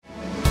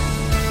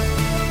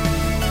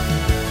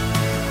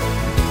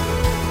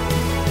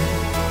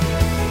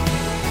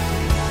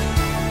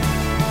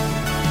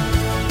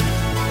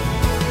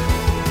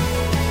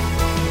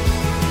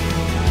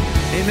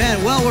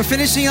right, well, we're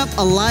finishing up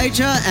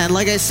Elijah, and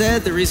like I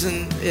said, the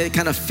reason it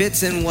kind of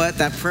fits in what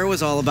that prayer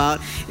was all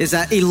about is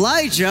that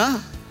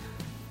Elijah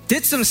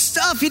did some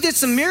stuff. He did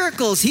some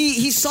miracles.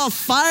 He saw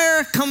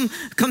fire come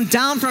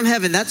down from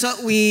heaven. That's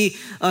what we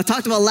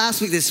talked about last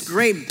week, this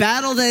great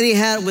battle that he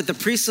had with the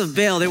priests of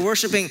Baal. They're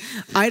worshiping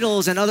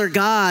idols and other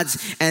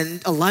gods,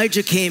 and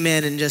Elijah came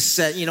in and just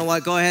said, you know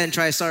what, go ahead and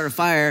try to start a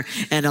fire.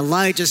 And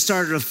Elijah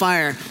started a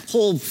fire.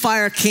 Whole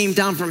fire came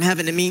down from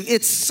heaven. I mean,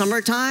 it's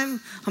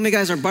summertime. How many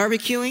guys are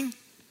barbecuing?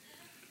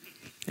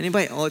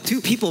 Anybody? Oh, 2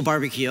 people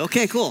barbecue.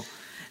 Okay, cool.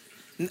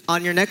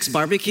 On your next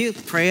barbecue,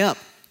 pray up.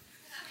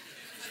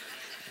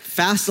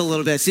 Fast a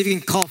little bit. See if you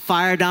can call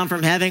fire down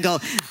from heaven and go,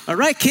 all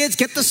right, kids,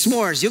 get the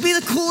s'mores. You'll be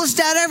the coolest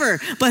dad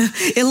ever. But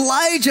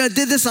Elijah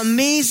did this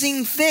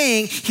amazing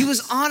thing. He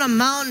was on a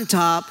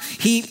mountaintop.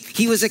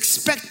 He was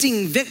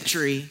expecting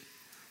victory.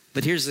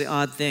 But here's the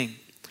odd thing.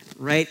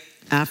 Right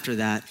after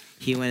that,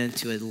 he went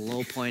into a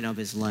low point of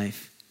his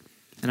life.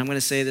 And I'm going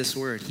to say this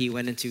word. He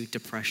went into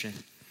depression.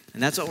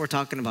 And that's what we're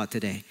talking about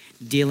today,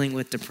 dealing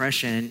with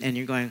depression. And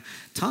you're going,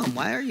 Tom,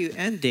 why are you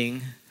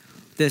ending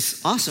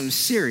this awesome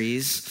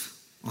series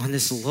on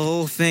this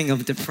low thing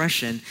of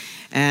depression?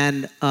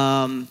 And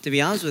to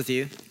be honest with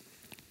you,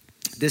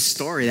 this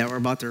story that we're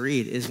about to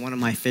read is one of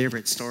my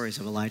favorite stories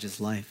of Elijah's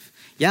life.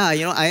 Yeah,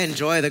 you know, I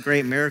enjoy the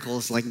great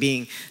miracles like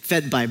being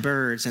fed by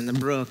birds and the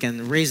brook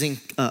and raising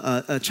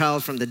a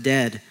child from the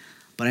dead.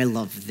 But I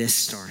love this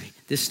story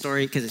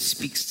because it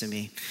speaks to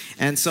me.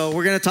 And so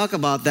we're going to talk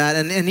about that.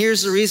 And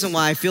here's the reason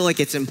why I feel like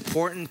it's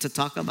important to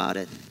talk about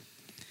it.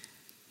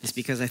 It's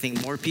because I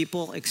think more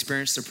people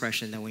experience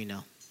depression than we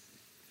know.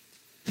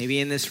 Maybe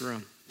in this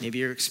room, maybe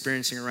you're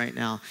experiencing it right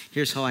now.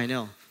 Here's how I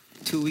know.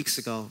 2 weeks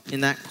ago,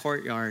 in that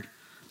courtyard,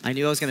 I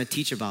knew I was going to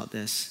teach about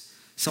this.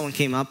 Someone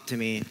came up to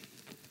me,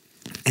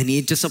 and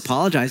he just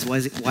apologized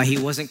why he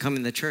wasn't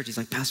coming to church. He's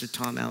like, Pastor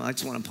Tom, man, I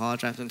just want to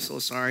apologize. I'm so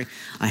sorry.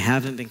 I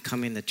haven't been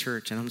coming to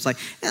church. And I was like,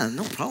 yeah,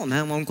 no problem,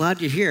 man. Well, I'm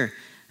glad you're here.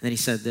 And then he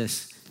said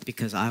this,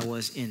 because I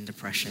was in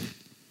depression.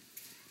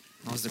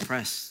 I was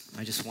depressed.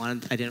 I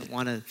didn't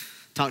want to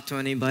talk to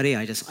anybody.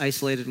 I just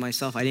isolated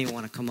myself. I didn't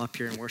want to come up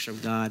here and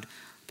worship God.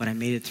 But I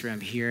made it through.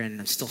 I'm here, and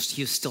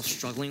he was still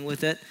struggling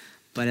with it.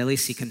 But at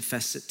least he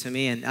confessed it to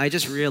me. And I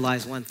just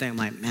realized one thing. I'm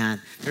like,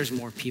 man, there's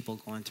more people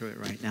going through it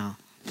right now.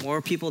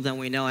 More people than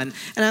we know. And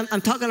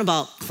I'm talking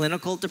about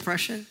clinical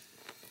depression.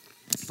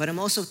 But I'm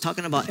also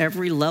talking about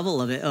every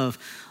level of it, of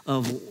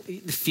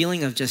the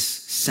feeling of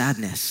just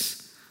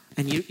sadness.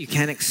 And you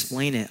can't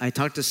explain it. I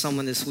talked to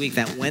someone this week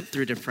that went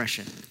through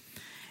depression.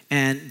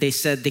 And they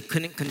said they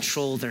couldn't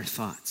control their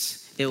thoughts.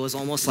 It was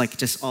almost like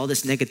just all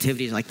this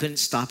negativity. I couldn't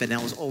stop it, and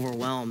I was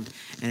overwhelmed.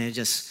 And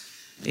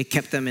it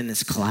kept them in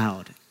this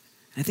cloud.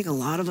 And I think a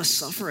lot of us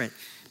suffer it.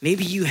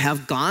 Maybe you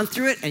have gone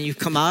through it, and you've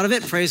come out of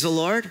it, praise the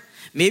Lord.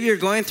 Maybe you're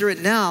going through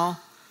it now.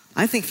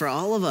 I think for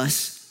all of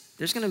us,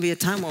 there's going to be a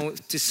time when,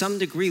 to some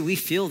degree, we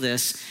feel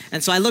this.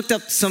 And so I looked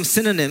up some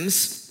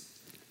synonyms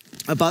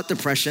about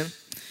depression.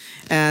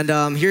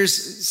 And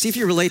see if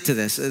you relate to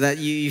this, that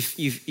you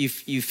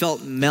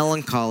felt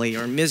melancholy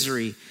or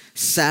misery,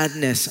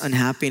 sadness,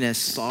 unhappiness,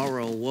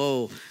 sorrow,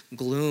 woe,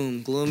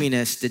 gloom,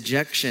 gloominess,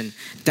 dejection,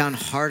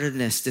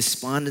 downheartedness,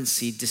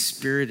 despondency,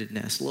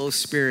 dispiritedness, low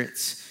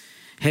spirits,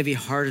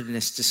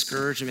 heavy-heartedness,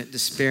 discouragement,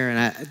 despair. And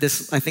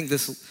I think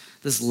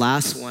this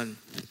last one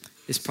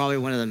is probably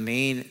one of the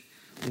main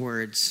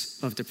words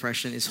of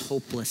depression is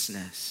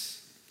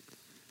hopelessness.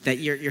 That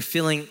you're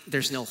feeling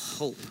there's no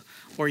hope,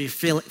 or you're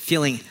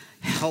feeling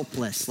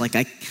helpless. Like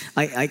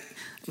I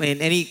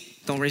mean,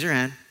 don't raise your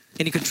hand.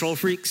 Any control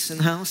freaks in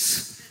the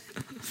house?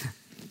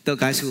 The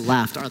guys who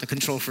laughed are the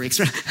control freaks.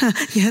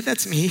 Yeah,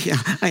 that's me. Yeah,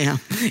 I am.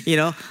 You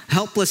know,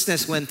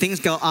 helplessness when things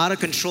go out of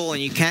control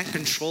and you can't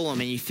control them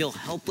and you feel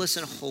helpless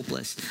and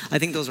hopeless. I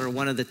think those are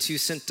one of the 2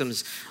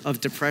 symptoms of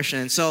depression.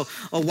 And so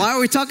why are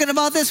we talking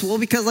about this? Well,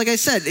 because like I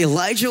said,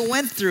 Elijah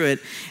went through it.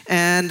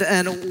 And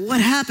what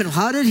happened?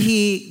 How did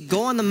he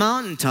go on the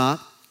mountaintop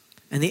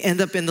and he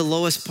end up in the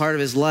lowest part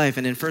of his life?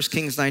 And in 1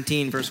 Kings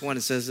 19, verse 1,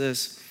 it says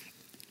this.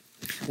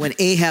 When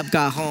Ahab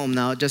got home,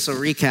 now just a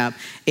recap,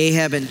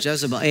 Ahab and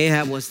Jezebel.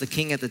 Ahab was the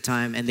king at the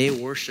time, and they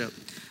worshiped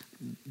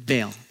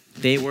Baal.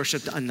 They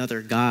worshiped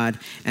another god,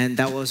 and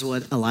that was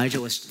what Elijah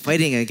was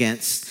fighting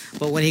against.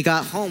 But when he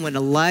got home, when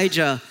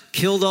Elijah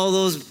killed all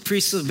those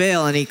priests of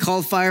Baal and he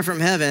called fire from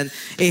heaven,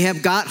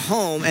 Ahab got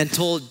home and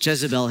told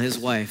Jezebel, his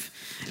wife,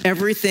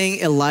 everything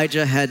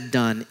Elijah had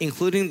done,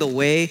 including the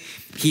way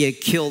he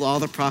had killed all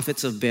the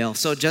prophets of Baal.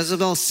 So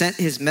Jezebel sent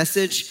this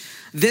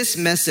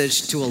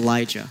message to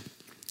Elijah.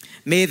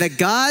 May the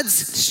gods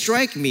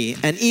strike me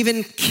and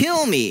even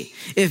kill me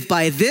if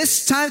by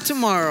this time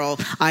tomorrow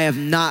I have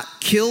not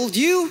killed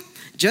you,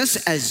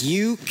 just as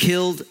you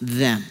killed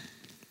them.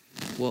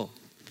 Whoa.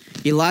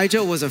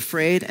 Elijah was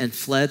afraid and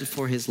fled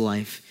for his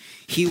life.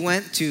 He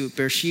went to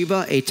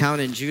Beersheba, a town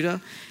in Judah,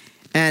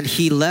 and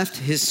he left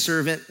his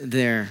servant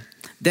there.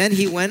 Then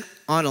he went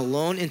on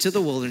alone into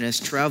the wilderness,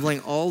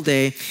 traveling all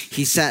day.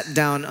 He sat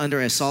down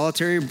under a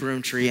solitary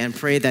broom tree and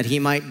prayed that he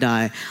might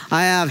die.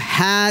 I have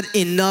had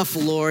enough,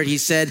 Lord, he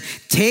said.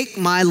 Take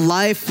my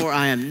life, for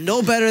I am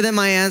no better than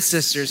my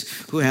ancestors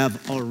who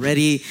have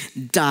already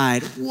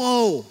died.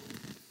 Whoa.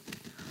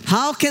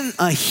 How can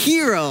a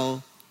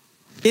hero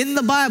in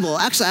the Bible,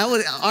 actually, I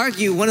would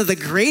argue one of the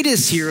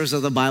greatest heroes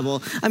of the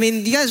Bible. I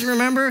mean, you guys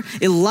remember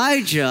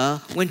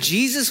Elijah, when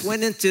Jesus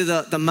went into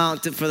the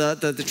mount for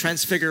the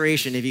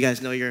transfiguration, if you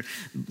guys know your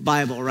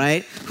Bible,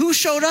 right? Who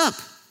showed up?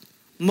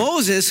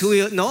 Moses, who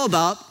we know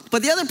about,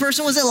 but the other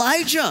person was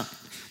Elijah.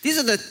 These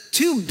are the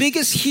two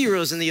biggest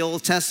heroes in the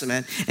Old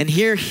Testament, and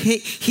here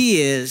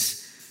he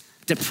is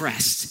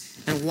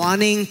depressed and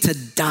wanting to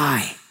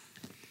die.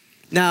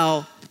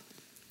 Now,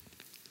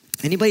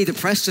 anybody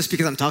depressed just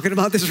because I'm talking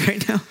about this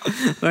right now?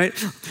 Right?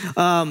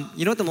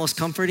 You know what the most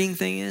comforting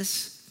thing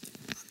is?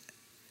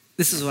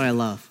 This is what I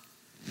love,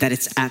 that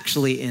it's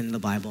actually in the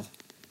Bible.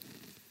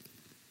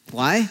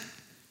 Why?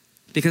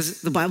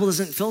 Because the Bible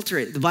doesn't filter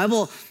it. The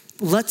Bible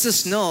lets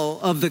us know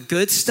of the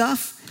good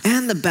stuff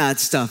and the bad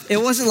stuff.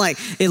 It wasn't like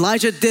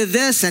Elijah did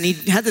this and he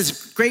had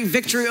this great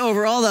victory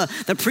over all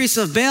the priests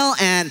of Baal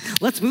and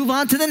let's move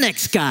on to the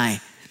next guy.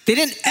 They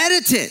didn't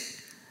edit it.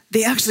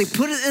 They actually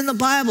put it in the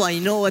Bible. And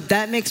you know what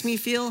that makes me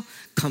feel?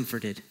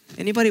 Comforted.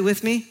 Anybody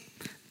with me?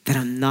 That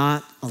I'm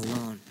not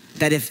alone.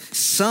 That if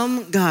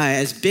some guy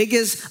as big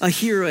as a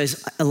hero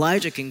as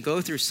Elijah can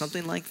go through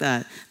something like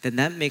that, then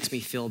that makes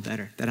me feel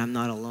better. That I'm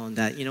not alone.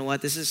 That, you know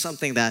what? This is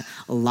something that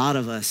a lot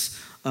of us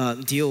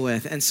deal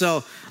with. And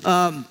so,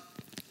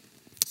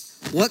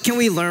 what can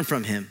we learn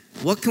from him?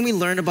 What can we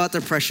learn about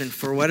depression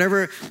for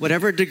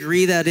whatever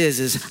degree that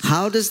is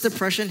how does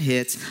depression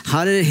hit?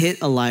 How did it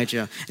hit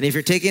Elijah? And if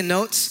you're taking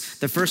notes,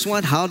 the first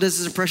one, how does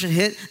the depression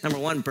hit? Number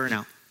one,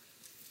 burnout.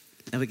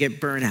 And we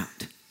get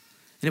burnout.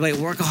 Anybody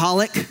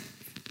workaholic?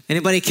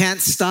 Anybody can't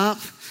stop?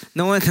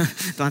 No one,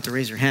 don't have to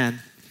raise your hand,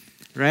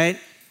 right?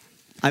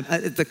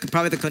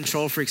 Probably the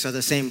control freaks are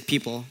the same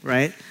people,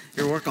 right?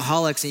 You're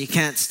workaholics and you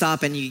can't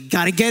stop and you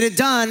got to get it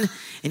done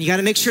and you got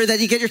to make sure that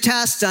you get your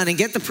tasks done and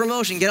get the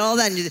promotion, get all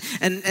that.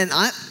 And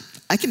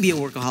I can be a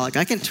workaholic.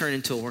 I can turn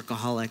into a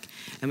workaholic.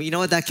 And you know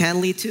what that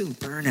can lead to?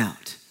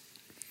 Burnout.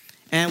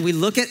 And we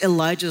look at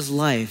Elijah's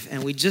life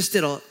and we just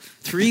did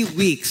 3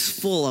 weeks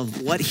full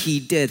of what he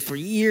did. For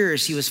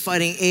years, he was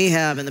fighting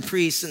Ahab and the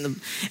priests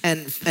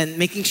and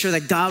making sure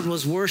that God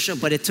was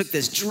worshiped, but it took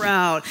this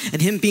drought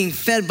and him being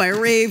fed by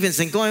ravens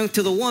and going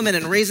to the woman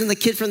and raising the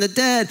kid from the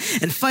dead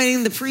and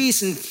fighting the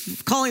priests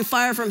and calling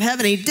fire from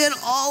heaven. He did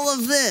all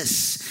of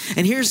this.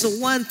 And here's the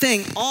one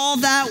thing, all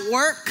that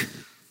work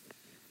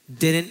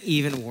didn't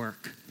even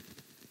work.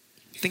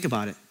 Think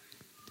about it.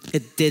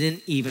 It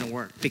didn't even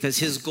work because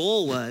his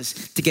goal was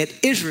to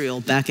get Israel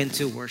back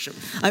into worship.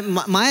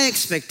 My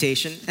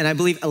expectation, and I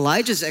believe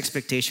Elijah's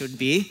expectation would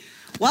be,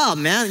 wow,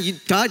 man,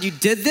 God, you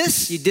did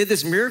this? You did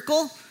this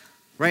miracle?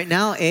 Right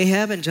now,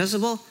 Ahab and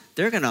Jezebel,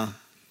 they're going to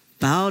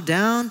bow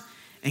down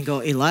and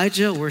go,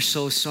 Elijah, we're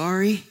so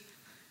sorry.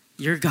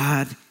 Your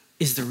God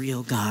is the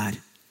real God.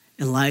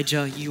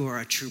 Elijah, you are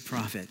a true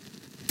prophet.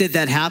 Did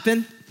that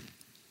happen?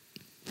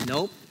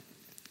 Nope.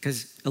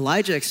 Because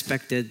Elijah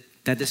expected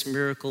that this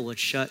miracle would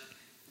shut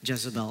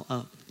Jezebel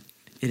up.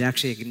 It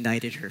actually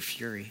ignited her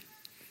fury.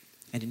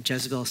 And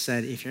Jezebel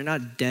said, if you're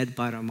not dead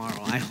by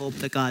tomorrow, I hope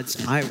the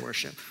gods I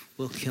worship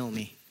will kill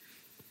me.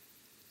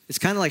 It's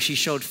kind of like she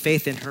showed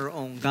faith in her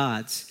own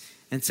gods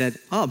and said,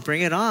 oh,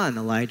 bring it on,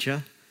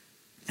 Elijah.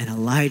 And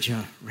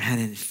Elijah ran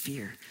in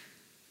fear.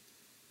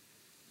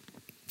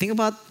 Think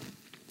about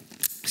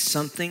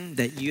something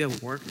that you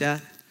have worked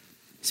at,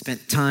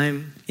 spent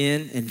time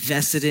in,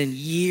 invested in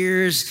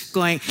years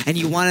going, and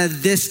you wanted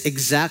this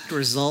exact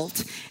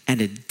result,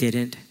 and it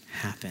didn't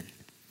happen.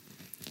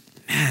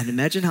 Man,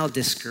 imagine how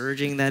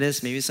discouraging that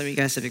is. Maybe some of you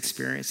guys have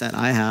experienced that.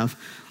 I have.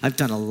 I've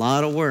done a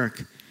lot of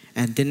work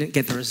and didn't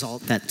get the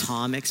result that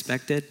Tom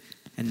expected,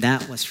 and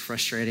that was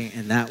frustrating,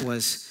 and that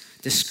was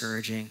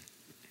discouraging.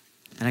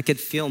 And I could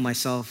feel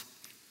myself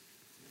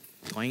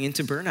going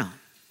into burnout.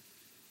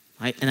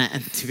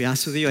 And to be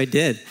honest with you, I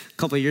did. A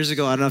couple of years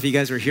ago, I don't know if you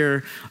guys were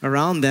here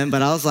around then,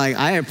 but I was like,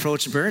 I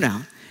approached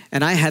burnout.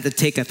 And I had to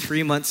take a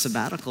 3-month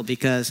sabbatical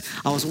because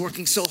I was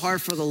working so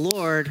hard for the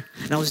Lord,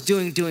 and I was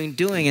doing,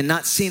 and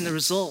not seeing the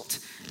result.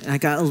 And I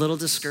got a little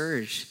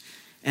discouraged,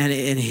 and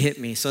it hit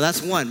me. So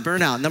that's one,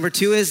 burnout. Number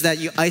 2 is that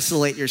you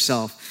isolate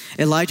yourself.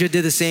 Elijah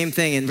did the same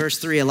thing. In verse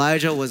 3,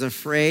 Elijah was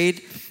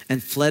afraid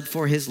and fled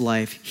for his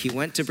life. He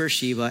went to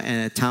Beersheba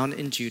and a town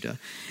in Judah,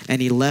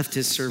 and he left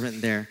his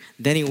servant there.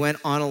 Then he went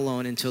on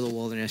alone into the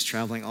wilderness,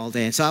 traveling all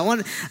day. And so I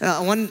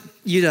want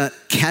you to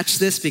catch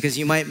this because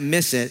you might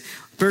miss it.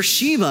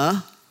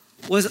 Beersheba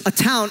was a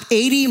town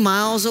 80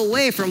 miles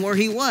away from where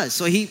he was.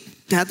 So he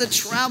had to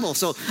travel.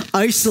 So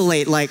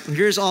isolate, like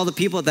here's all the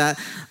people that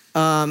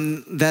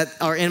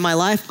are in my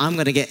life, I'm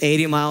going to get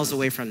 80 miles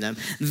away from them.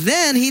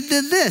 Then he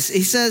did this.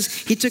 He says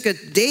he took a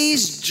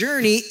day's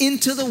journey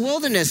into the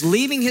wilderness,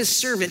 leaving his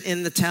servant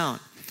in the town.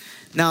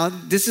 Now,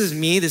 this is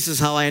me. This is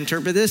how I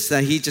interpret this,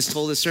 that he just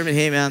told his servant,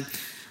 hey, man,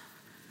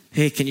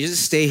 hey, can you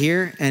just stay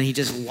here? And he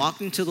just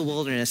walked into the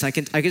wilderness. I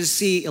could just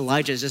see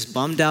Elijah just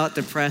bummed out,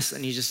 depressed,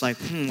 and he's just like,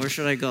 where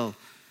should I go?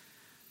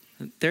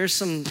 There's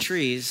some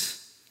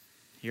trees.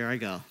 Here I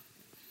go.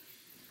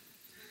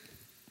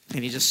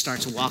 And he just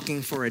starts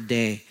walking for a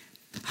day.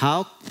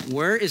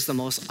 Where is the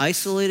most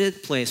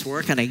isolated place?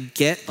 Where can I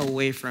get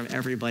away from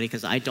everybody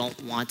because I don't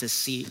want to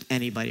see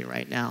anybody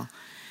right now?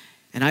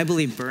 And I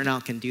believe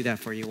burnout can do that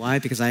for you. Why?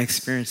 Because I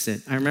experienced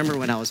it. I remember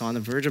when I was on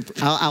the verge of,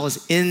 I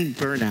was in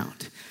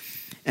burnout.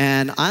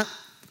 And I'm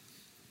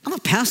a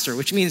pastor,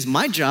 which means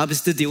my job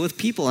is to deal with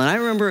people. And I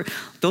remember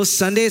those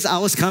Sundays I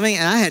was coming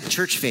and I had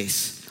church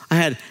face. I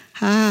had,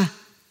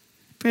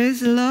 praise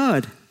the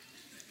Lord.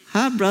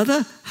 Hi,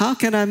 brother, how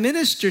can I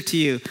minister to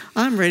you?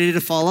 I'm ready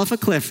to fall off a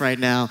cliff right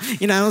now.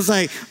 I was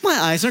like, my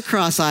eyes are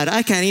cross-eyed.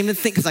 I can't even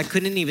think because I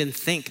couldn't even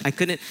think.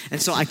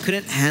 And so I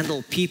couldn't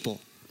handle people,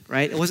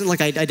 right? It wasn't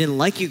like I didn't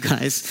like you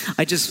guys.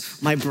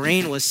 My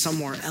brain was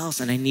somewhere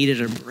else and I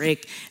needed a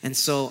break. And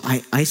so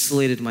I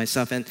isolated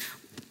myself. And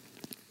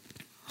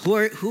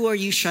who are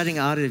you shutting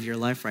out of your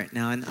life right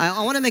now? And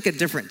I want to make a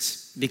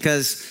difference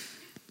because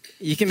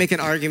you can make an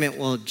argument,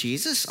 well,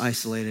 Jesus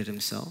isolated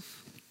himself.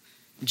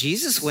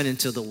 Jesus went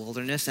into the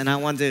wilderness, and I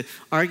want to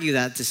argue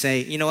that to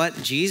say, you know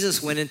what?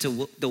 Jesus went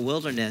into the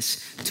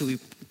wilderness to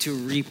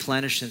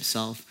replenish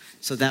himself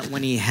so that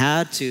when he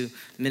had to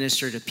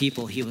minister to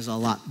people, he was a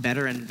lot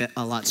better and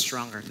a lot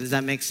stronger. Does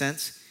that make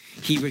sense?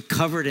 He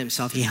recovered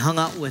himself. He hung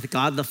out with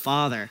God the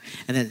Father,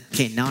 and then,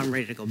 okay, now I'm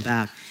ready to go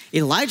back.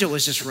 Elijah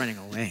was just running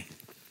away.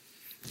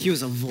 He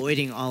was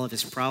avoiding all of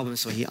his problems,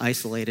 so he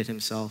isolated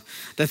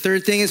himself. The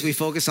third thing is we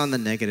focus on the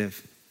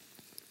negative.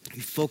 We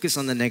focus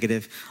on the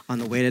negative, on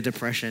the way to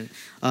depression.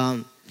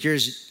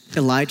 Here's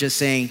Elijah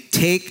saying,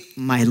 take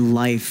my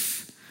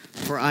life,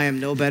 for I am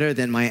no better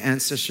than my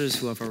ancestors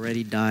who have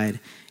already died.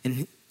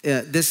 And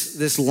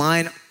this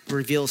line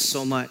reveals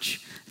so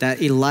much,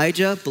 that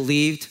Elijah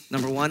believed,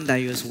 number one, that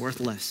he was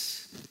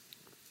worthless.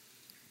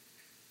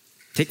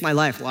 Take my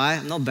life. Why?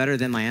 I'm no better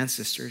than my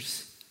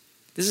ancestors.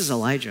 This is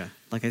Elijah,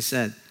 like I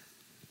said,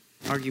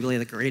 arguably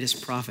the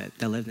greatest prophet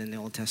that lived in the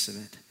Old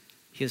Testament.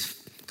 He was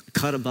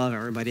cut above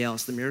everybody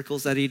else. The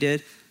miracles that he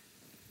did,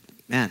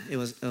 man, it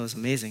was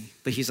amazing.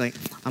 But he's like,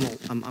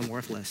 I'm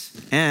worthless.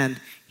 And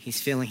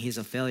he's feeling he's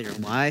a failure.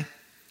 Why?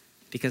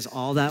 Because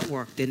all that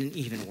work didn't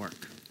even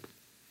work.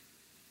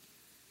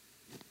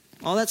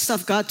 All that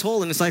stuff God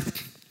told him, it's like,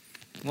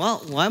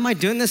 well, why am I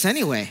doing this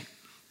anyway?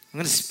 I'm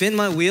going to spin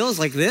my wheels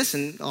like this,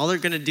 and all they're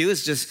going to do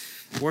is just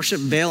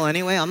worship Baal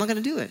anyway. I'm not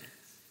going to do it.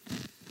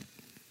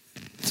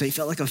 So he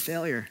felt like a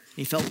failure.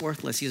 He felt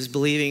worthless. He was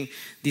believing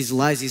these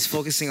lies. He's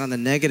focusing on the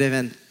negative.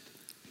 And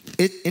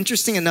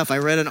interesting enough, I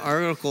read an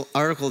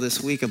article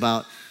this week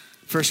about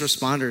first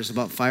responders,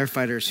 about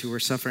firefighters who were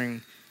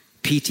suffering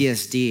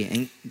PTSD.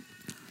 And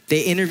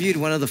they interviewed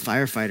one of the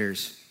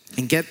firefighters.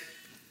 And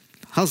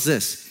how's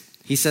this?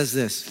 He says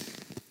this: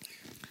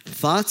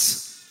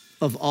 thoughts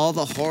of all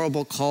the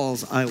horrible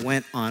calls I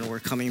went on were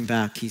coming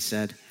back, he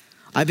said.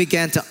 I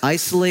began to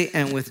isolate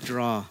and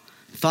withdraw.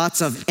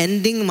 Thoughts of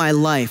ending my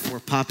life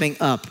were popping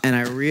up, and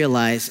I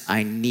realized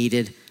I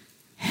needed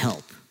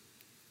help.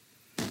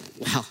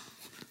 Wow.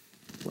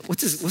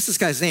 What's this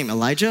guy's name?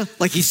 Elijah?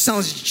 Like, he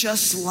sounds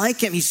just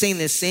like him. He's saying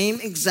the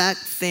same exact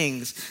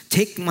things.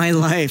 Take my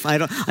life.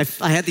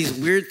 I had these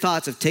weird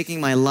thoughts of taking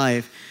my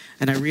life,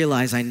 and I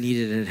realized I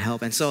needed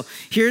help. And so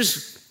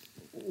here's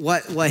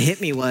what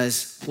hit me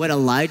was what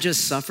Elijah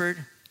suffered.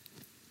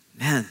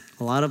 Man,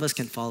 a lot of us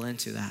can fall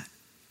into that.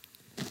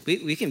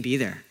 We can be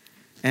there.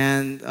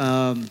 And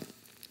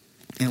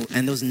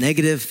those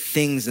negative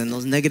things and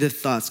those negative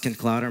thoughts can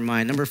cloud our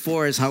mind. Number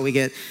 4 is how we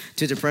get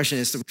to depression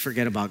is to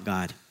forget about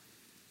God.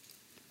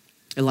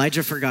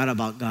 Elijah forgot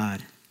about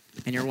God.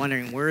 And you're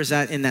wondering, where is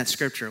that in that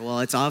scripture?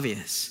 Well, it's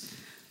obvious.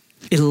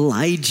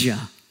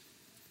 Elijah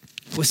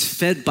was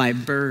fed by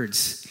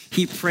birds.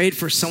 He prayed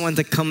for someone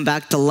to come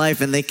back to life,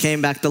 and they came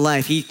back to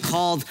life. He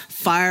called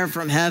fire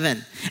from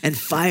heaven, and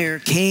fire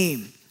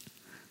came.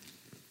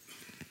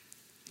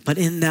 But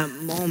in that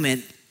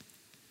moment,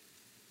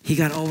 he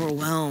got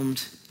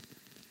overwhelmed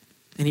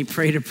and he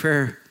prayed a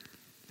prayer,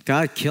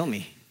 God, kill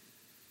me.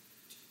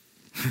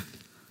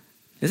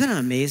 Isn't that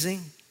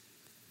amazing?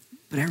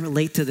 But I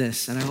relate to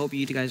this, and I hope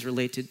you guys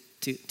relate to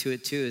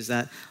it too, is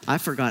that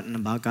I've forgotten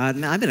about God.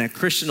 Man, I've been a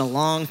Christian a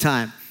long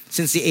time,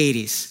 since the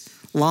 80s.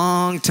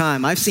 Long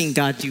time. I've seen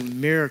God do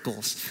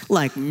miracles,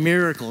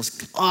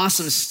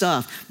 awesome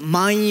stuff,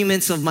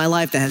 monuments of my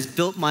life that has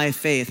built my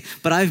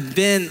faith. But I've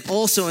been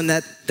also in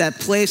that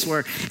place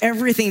where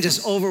everything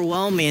just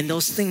overwhelmed me and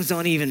those things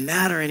don't even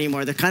matter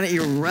anymore. They're kind of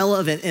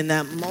irrelevant in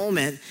that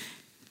moment.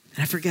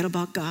 And I forget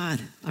about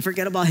God. I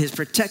forget about his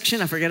protection.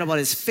 I forget about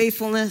his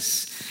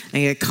faithfulness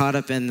and get caught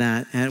up in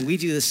that. And we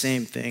do the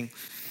same thing.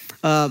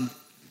 All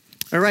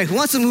right, who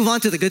wants to move on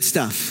to the good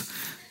stuff?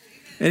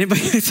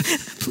 Anybody?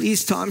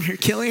 Please, Tom, you're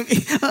killing me.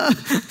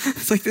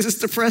 It's like, this is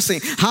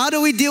depressing. How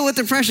do we deal with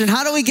depression?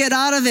 How do we get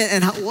out of it?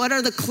 And what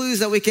are the clues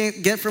that we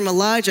can get from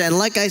Elijah? And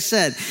like I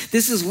said,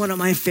 this is one of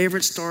my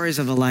favorite stories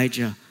of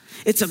Elijah.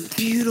 It's a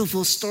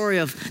beautiful story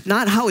of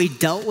not how he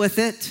dealt with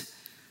it,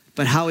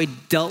 but how he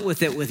dealt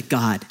with it with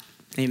God.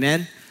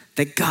 Amen?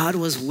 That God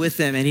was with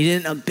him and he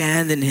didn't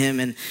abandon him.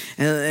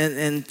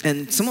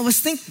 And some of us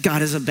think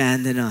God has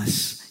abandoned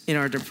us in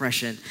our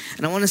depression.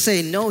 And I want to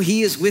say, no,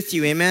 he is with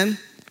you. Amen?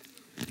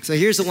 So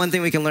here's the one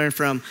thing we can learn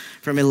from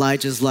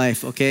Elijah's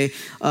life, okay?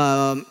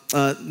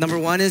 Number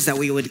one is that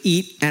we would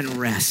eat and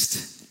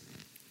rest.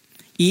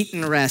 Eat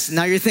and rest.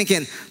 Now you're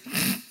thinking,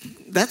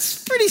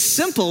 that's pretty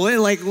simple.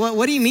 Like,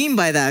 what do you mean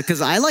by that?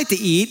 Because I like to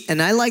eat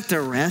and I like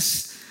to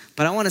rest.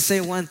 But I want to say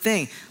one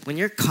thing. When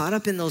you're caught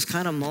up in those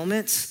kind of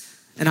moments,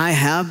 and I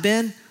have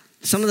been,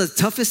 some of the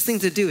toughest thing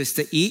to do is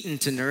to eat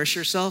and to nourish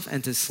yourself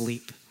and to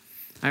sleep.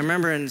 I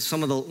remember in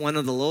one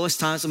of the lowest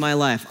times of my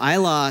life, I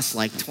lost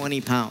like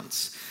 20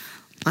 pounds.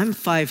 I'm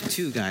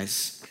 5'2",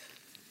 guys.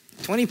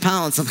 20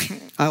 pounds.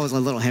 I was a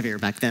little heavier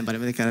back then, but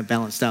it kind of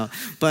balanced out.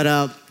 But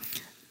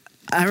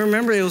I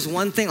remember it was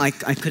one thing,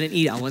 like I couldn't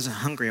eat. I wasn't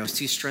hungry. I was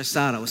too stressed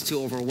out. I was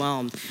too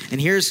overwhelmed. And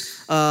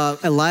here's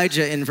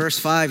Elijah in verse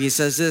 5. He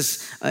says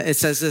this. It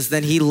says this,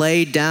 then he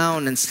lay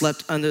down and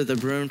slept under the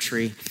broom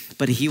tree.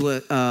 But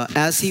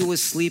as he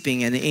was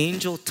sleeping, an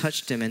angel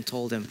touched him and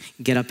told him,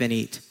 get up and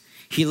eat.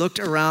 He looked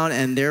around,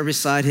 and there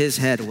beside his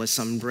head was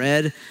some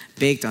bread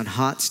baked on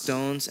hot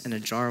stones and a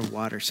jar of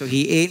water. So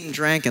he ate and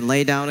drank and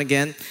lay down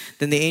again.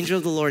 Then the angel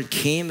of the Lord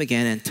came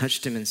again and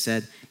touched him and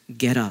said,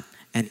 get up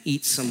and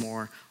eat some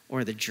more,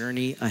 or the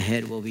journey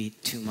ahead will be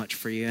too much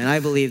for you. And I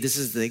believe this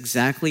is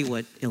exactly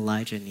what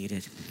Elijah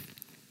needed.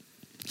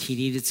 He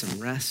needed some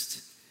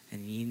rest,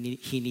 and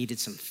he needed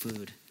some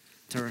food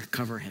to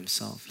recover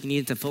himself. He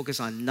needed to focus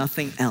on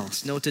nothing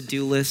else. No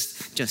to-do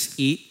list, just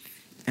eat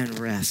and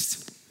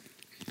rest.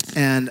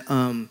 And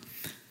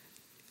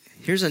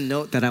here's a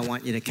note that I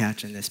want you to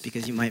catch in this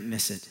because you might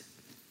miss it.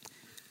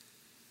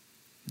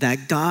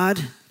 That God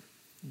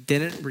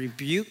didn't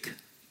rebuke,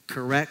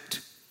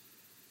 correct,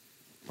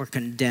 or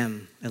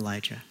condemn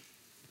Elijah.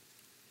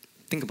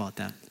 Think about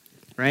that,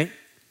 right?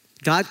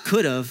 God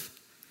could have,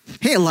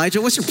 hey,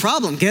 Elijah, what's your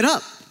problem? Get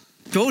up.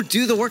 Go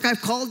do the work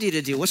I've called you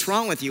to do. What's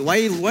wrong with you?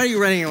 Why are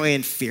you running away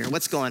in fear?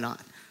 What's going on?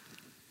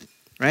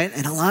 Right?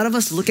 And a lot of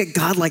us look at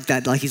God like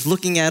that, like he's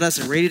looking at us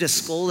and ready to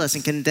scold us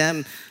and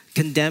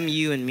condemn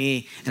you and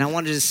me. And I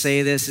wanted to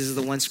say this is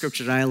the one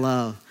scripture that I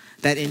love,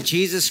 that in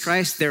Jesus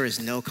Christ, there is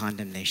no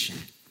condemnation.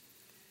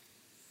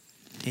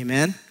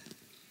 Amen?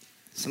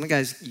 Some of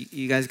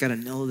you guys got to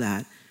know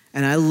that.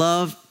 And I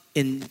love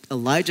in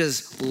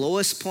Elijah's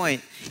lowest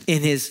point,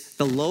 the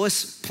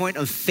lowest point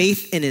of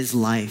faith in his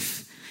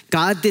life,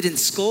 God didn't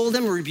scold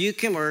him, rebuke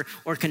him,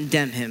 or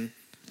condemn him.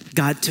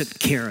 God took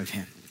care of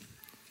him.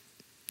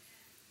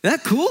 Isn't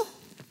that cool?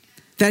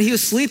 That he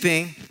was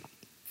sleeping.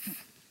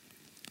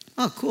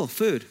 Oh, cool,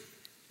 food,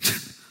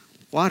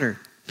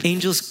 water,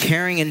 angels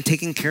caring and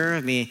taking care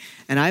of me.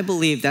 And I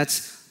believe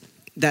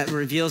that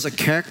reveals a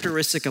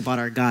characteristic about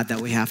our God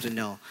that we have to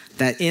know.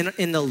 That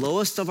in the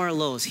lowest of our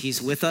lows, he's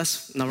with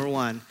us, number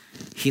one.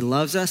 He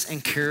loves us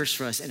and cares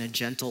for us in a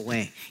gentle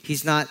way.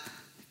 He's not,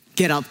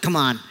 get up, come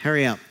on,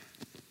 hurry up.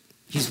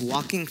 He's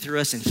walking through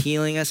us and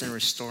healing us and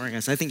restoring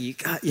us. I think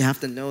you have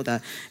to know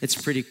that. It's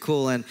pretty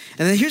cool. And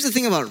then here's the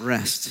thing about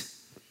rest.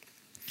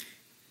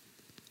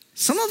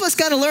 Some of us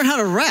got to learn how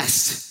to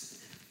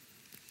rest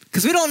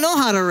because we don't know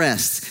how to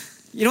rest.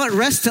 You know what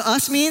rest to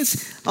us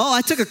means? Oh,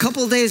 I took a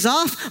couple of days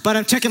off, but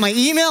I'm checking my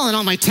email and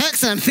all my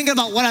texts, and I'm thinking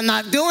about what I'm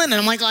not doing, and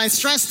I'm like, I'm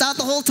stressed out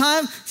the whole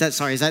time.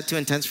 Is that too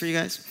intense for you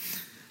guys?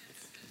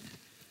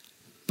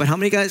 But how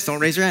many guys,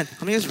 don't raise your hand,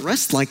 how many guys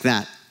rest like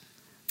that?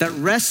 That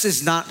rest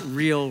is not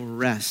real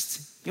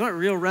rest. You know what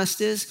real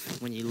rest is?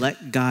 When you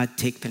let God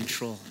take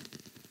control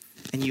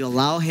and you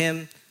allow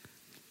him,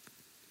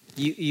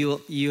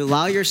 you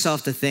allow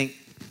yourself to think,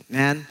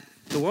 man,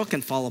 the world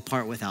can fall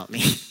apart without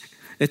me.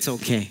 It's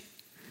okay.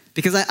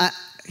 Because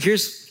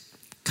here's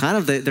kind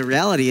of the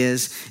reality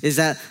is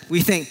that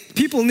we think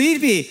people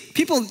need me.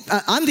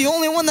 I'm the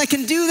only one that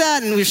can do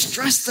that, and we're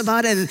stressed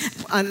about it.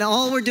 And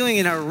all we're doing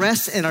in our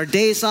rest and our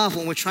days off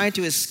when we're trying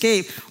to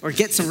escape or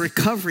get some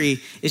recovery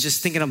is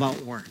just thinking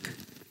about work.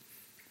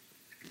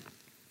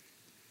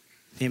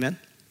 Amen?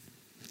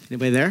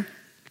 Anybody there?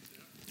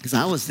 Because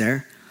I was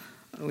there.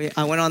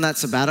 I went on that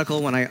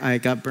sabbatical when I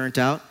got burnt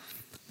out.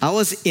 I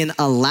was in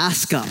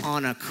Alaska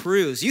on a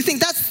cruise. You think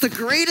that's the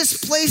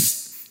greatest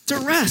place to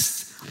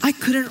rest? I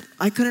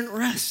couldn't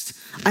rest.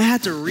 I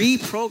had to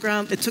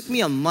reprogram. It took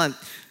me a month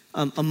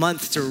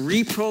to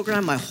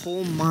reprogram my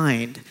whole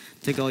mind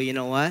to go, you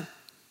know what?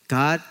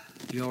 God,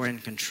 you're in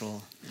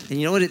control. And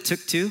you know what it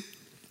took too?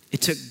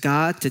 It took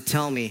God to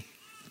tell me,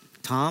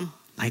 Tom,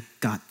 I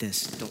got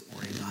this. Don't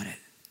worry about it.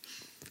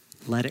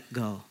 Let it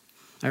go.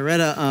 I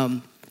read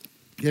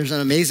there's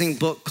an amazing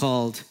book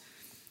called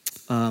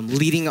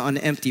Leading on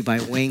Empty by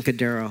Wayne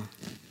Cordeiro.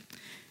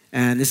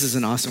 And this is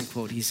an awesome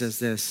quote. He says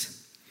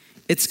this: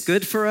 it's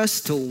good for us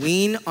to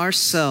wean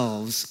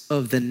ourselves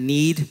of the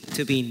need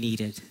to be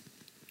needed.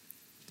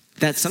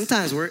 That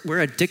sometimes we're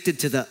addicted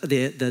to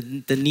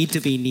the need to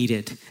be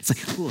needed. It's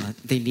like, ooh,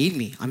 they need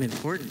me. I'm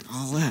important,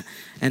 all that.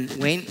 And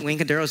Wayne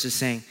Cordeiro is just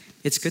saying,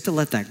 It's good to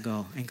let that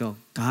go and go,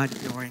 God,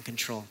 you're in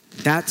control.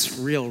 That's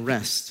real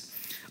rest.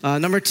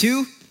 Number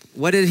 2,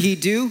 what did he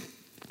do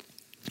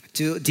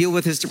to deal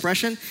with his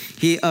depression?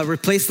 He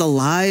replaced the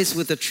lies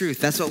with the truth.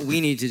 That's what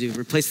we need to do,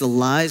 replace the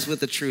lies with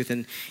the truth.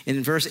 And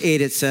in verse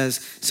 8, it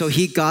says, so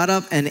he got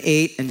up and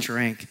ate and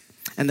drank.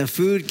 And the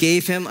food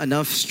gave him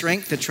enough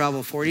strength to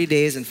travel 40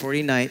 days and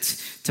 40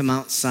 nights to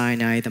Mount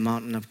Sinai, the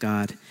mountain of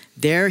God.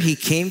 There he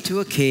came to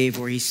a cave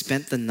where he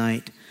spent the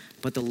night.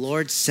 But the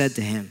Lord said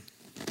to him,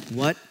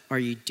 what are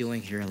you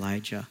doing here,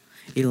 Elijah?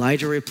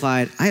 Elijah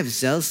replied, I have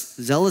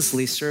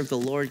zealously served the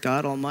Lord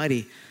God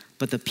Almighty,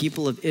 but the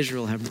people of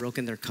Israel have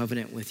broken their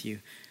covenant with you,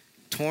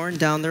 torn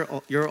down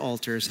your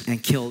altars,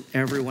 and killed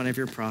every one of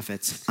your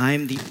prophets. I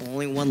am the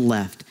only one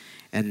left,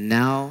 and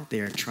now they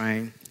are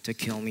trying to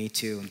kill me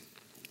too.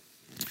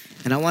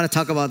 And I want to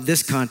talk about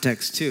this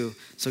context too.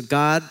 So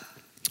God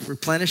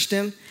replenished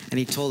him, and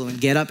he told him,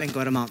 get up and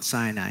go to Mount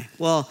Sinai.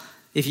 Well,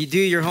 if you do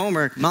your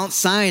homework, Mount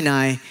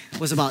Sinai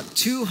was about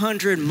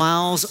 200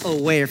 miles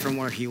away from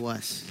where he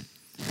was.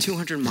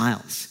 200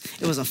 miles.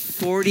 It was a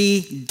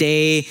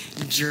 40-day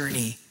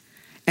journey.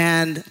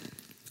 And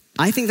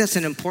I think that's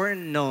an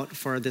important note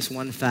for this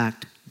one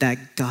fact,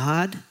 that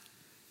God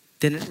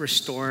didn't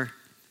restore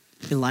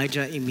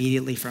Elijah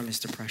immediately from his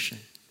depression.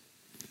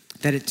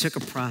 That it took a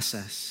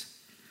process.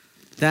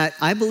 That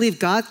I believe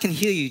God can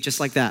heal you just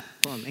like that,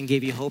 boom, and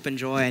give you hope and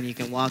joy, and you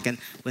can walk in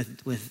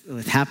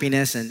with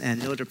happiness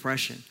and no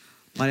depression.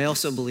 But I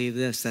also believe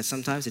this, that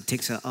sometimes it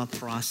takes a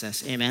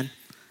process, amen?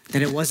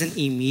 That it wasn't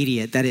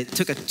immediate, that it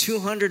took a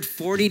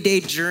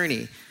 240-day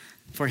journey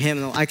for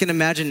him. I can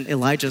imagine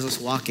Elijah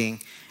just walking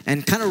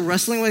and kind of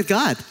wrestling with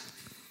God.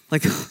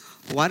 Like,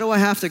 why do I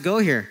have to go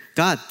here?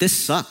 God, this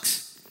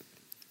sucks.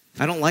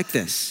 I don't like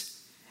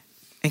this.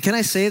 And can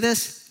I say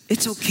this?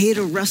 It's okay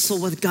to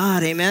wrestle with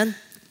God, amen?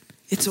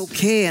 It's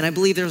okay, and I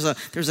believe there's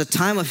a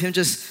time of him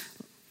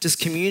just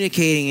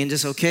communicating and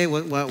just, okay,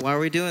 why are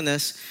we doing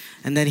this?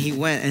 And then he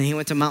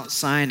went to Mount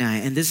Sinai,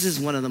 and this is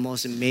one of the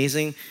most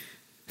amazing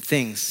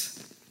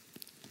things,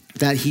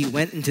 that he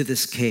went into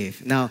this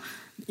cave. Now,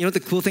 you know what the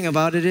cool thing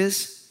about it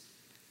is?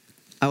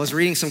 I was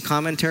reading some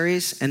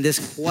commentaries, and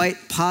this quite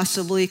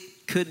possibly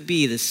could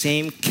be the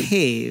same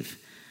cave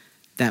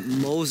that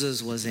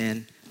Moses was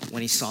in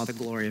when he saw the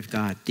glory of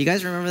God. Do you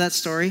guys remember that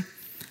story?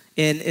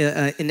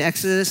 In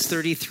Exodus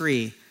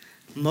 33,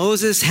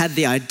 Moses had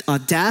the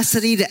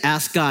audacity to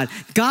ask God,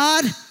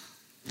 God,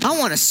 I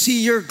want to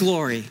see your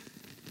glory.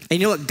 And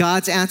you know what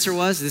God's answer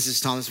was? This is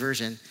Tom's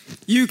version.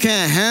 You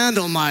can't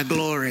handle my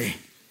glory.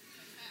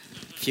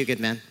 Few good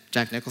men.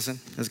 Jack Nicholson,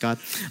 that's God.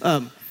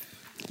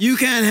 You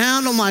can't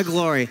handle my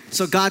glory.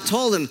 So God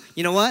told him,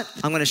 you know what?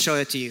 I'm going to show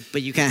it to you,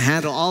 but you can't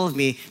handle all of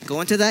me.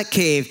 Go into that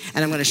cave,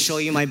 and I'm going to show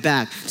you my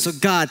back. So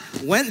God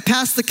went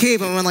past the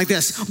cave and went like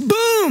this.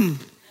 Boom!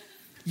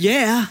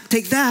 Yeah,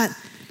 take that.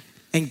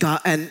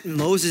 And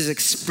Moses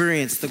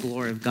experienced the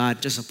glory of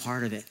God, just a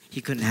part of it. He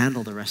couldn't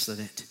handle the rest of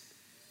it.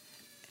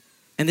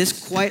 And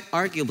this quite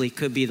arguably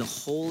could be the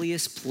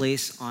holiest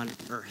place on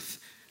earth,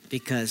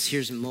 because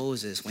here's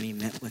Moses when he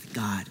met with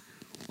God.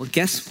 Well,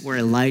 guess where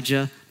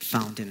Elijah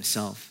found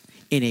himself?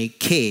 In a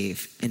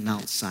cave in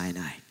Mount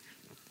Sinai.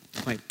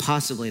 Quite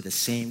possibly the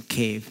same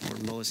cave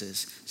where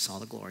Moses saw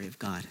the glory of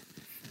God.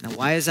 Now,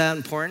 why is that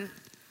important?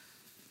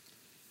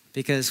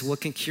 Because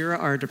what can cure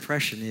our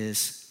depression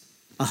is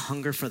a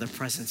hunger for the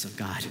presence of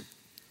God.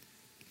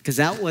 Because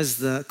that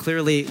was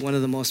clearly one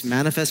of the most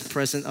manifest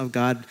presence of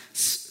God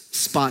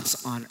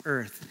spots on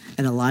earth.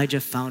 And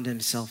Elijah found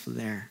himself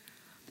there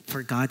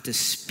for God to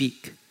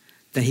speak,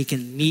 that he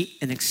can meet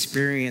and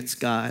experience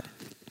God.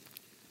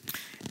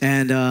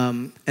 And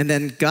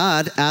then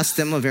God asked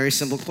him a very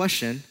simple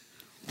question.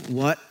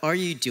 What are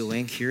you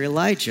doing here,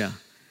 Elijah?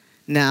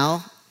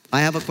 Now,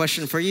 I have a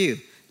question for you.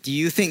 Do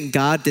you think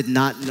God did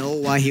not know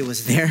why he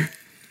was there?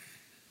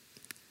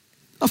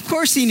 Of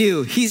course he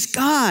knew. He's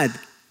God.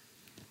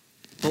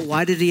 But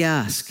why did he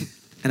ask?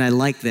 And I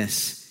like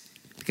this,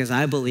 because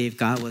I believe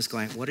God was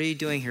going, what are you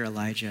doing here,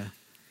 Elijah?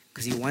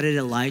 Because he wanted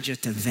Elijah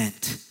to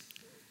vent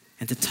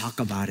and to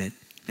talk about it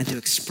and to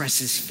express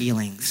his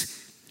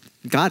feelings.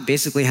 God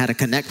basically had a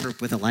connect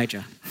group with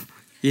Elijah,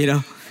 you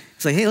know?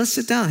 It's like, hey, let's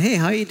sit down. Hey,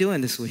 how are you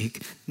doing this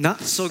week? Not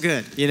so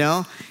good, you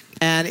know?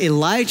 And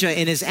Elijah,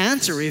 in his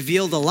answer,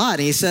 revealed a lot.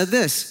 And he said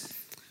this,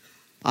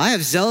 I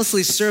have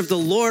zealously served the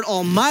Lord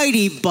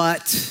Almighty,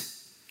 but...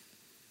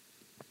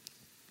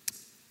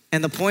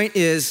 And the point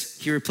is,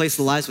 he replaced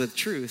the lies with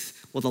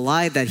truth. Well, the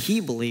lie that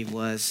he believed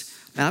was,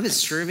 man, I've been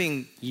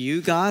serving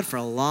you, God, for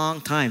a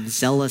long time,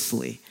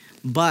 zealously.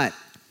 But,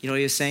 you know what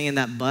he was saying in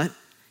that but?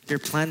 Your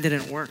plan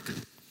didn't work.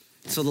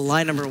 So the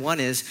lie number one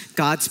is,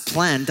 God's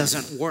plan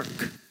doesn't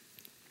work.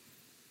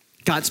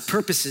 God's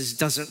purposes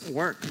doesn't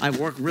work. I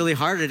worked really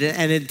hard at it,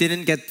 and it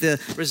didn't get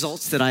the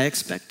results that I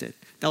expected.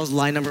 That was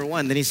lie number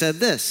one. Then he said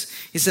this.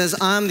 He says,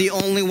 I'm the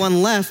only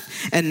one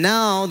left, and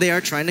now they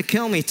are trying to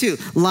kill me too.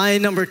 Lie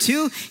number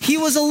two, he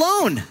was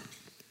alone.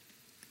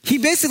 He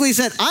basically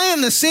said, I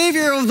am the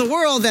savior of the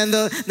world, and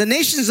the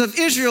nations of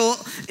Israel,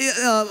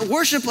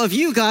 worship of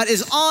you, God,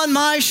 is on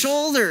my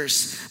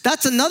shoulders.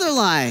 That's another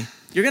lie.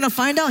 You're going to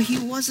find out he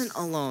wasn't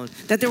alone,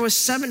 that there was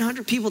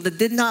 700 people that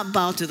did not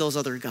bow to those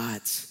other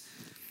gods.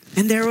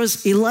 And there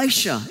was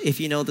Elisha, if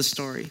you know the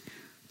story,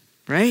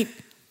 right?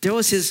 There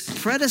was his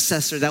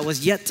predecessor that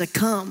was yet to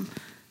come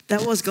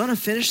that was going to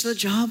finish the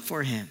job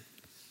for him.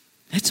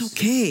 It's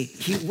okay.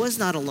 He was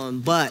not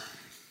alone, but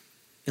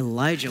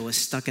Elijah was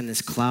stuck in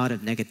this cloud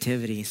of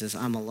negativity. He says,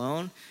 I'm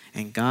alone,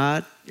 and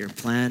God, your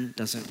plan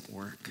doesn't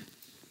work.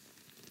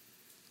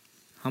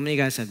 How many of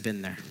you guys have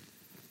been there?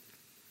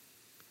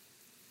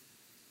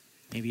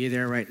 Maybe you're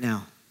there right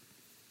now.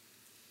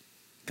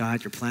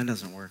 God, your plan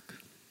doesn't work.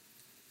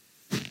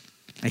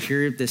 I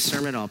hear this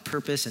sermon on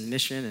purpose and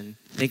mission and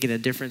making a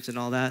difference and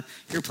all that.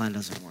 Your plan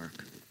doesn't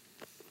work.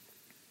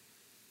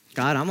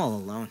 God, I'm all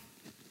alone.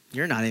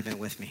 You're not even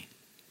with me.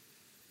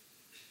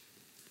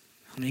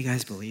 How many of you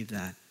guys believe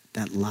that?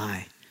 That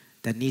lie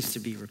that needs to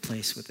be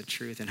replaced with the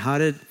truth. And how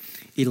did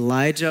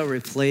Elijah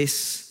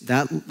replace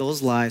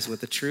those lies with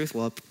the truth?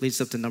 Well, it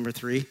leads up to number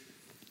 3,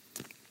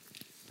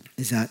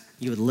 is that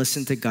you would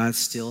listen to God's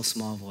still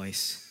small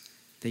voice.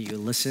 That you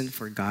would listen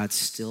for God's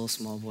still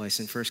small voice.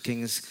 In 1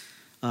 Kings,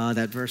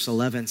 that verse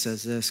 11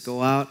 says this,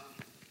 Go out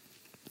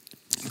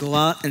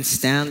and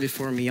stand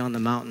before me on the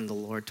mountain, the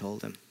Lord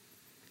told him.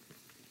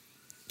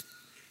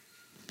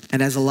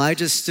 And as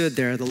Elijah stood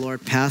there, the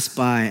Lord passed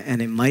by, and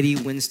a mighty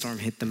windstorm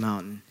hit the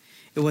mountain.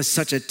 It was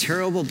such a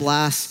terrible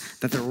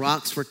blast that the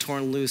rocks were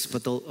torn loose,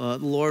 but the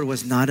Lord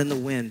was not in the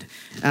wind.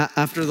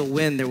 After the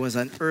wind, there was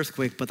an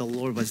earthquake, but the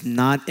Lord was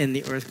not in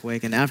the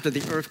earthquake. And after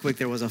the earthquake,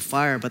 there was a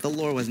fire, but the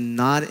Lord was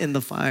not in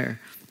the fire.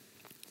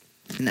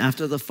 And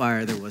after the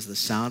fire, there was the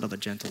sound of a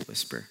gentle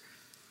whisper.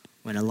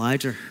 When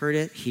Elijah heard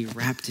it, he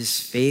wrapped his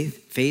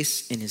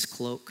face in his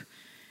cloak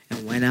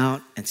and went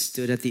out and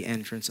stood at the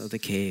entrance of the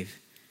cave.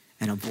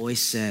 And a voice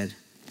said,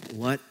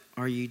 What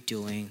are you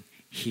doing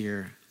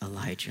here,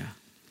 Elijah?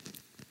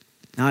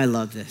 Now I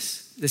love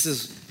this. This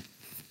is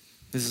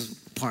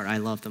the part I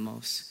love the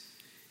most.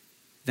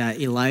 That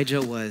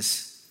Elijah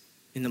was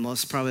in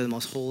probably the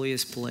most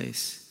holiest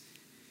place.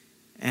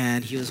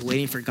 And he was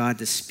waiting for God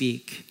to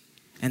speak.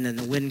 And then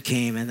the wind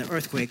came and the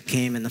earthquake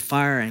came and the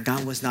fire, and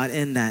God was not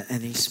in that.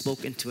 And he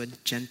spoke into a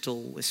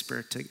gentle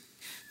whisper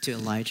to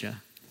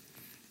Elijah.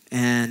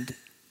 And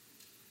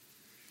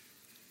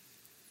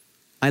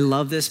I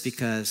love this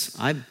because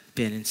I've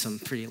been in some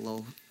pretty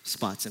low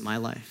spots in my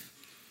life.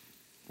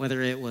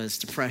 Whether it was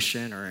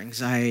depression or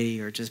anxiety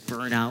or just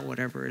burnout,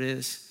 whatever it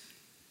is.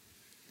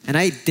 And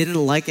I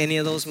didn't like any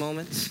of those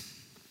moments.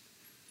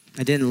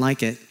 I didn't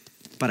like it,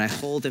 but I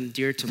hold them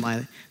dear to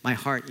my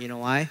heart. You know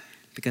why?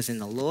 Because in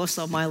the lowest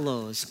of my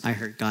lows, I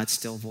heard God's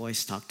still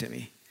voice talk to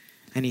me.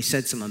 And he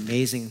said some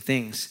amazing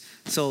things.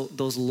 So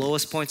those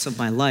lowest points of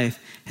my life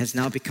has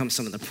now become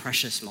some of the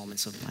precious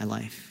moments of my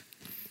life.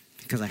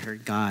 Because I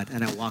heard God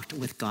and I walked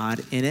with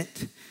God in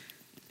it.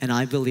 And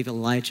I believe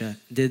Elijah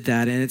did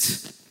that. And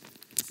it's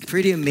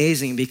pretty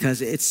amazing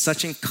because it's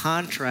such in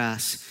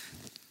contrast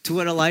to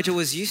what Elijah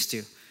was used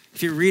to.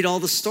 If you read all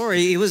the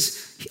story,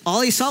 all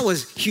he saw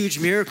was huge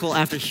miracle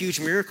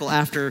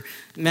after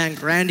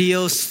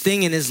grandiose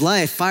thing in his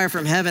life, fire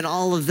from heaven,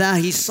 all of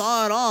that. He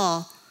saw it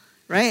all,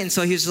 right? And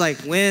so he was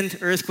like, wind,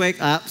 earthquake,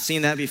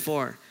 seen that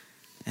before.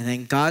 And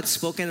then God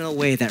spoke in a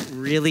way that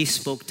really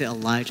spoke to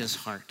Elijah's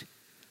heart.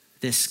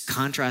 This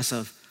contrast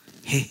of,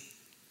 hey,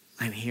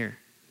 I'm here.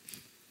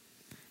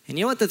 And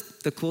you know what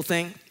the cool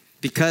thing?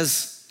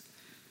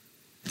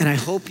 And I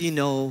hope you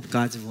know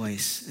God's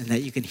voice and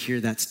that you can hear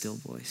that still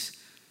voice.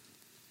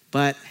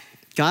 But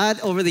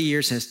God over the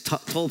years has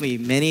told me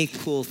many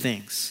cool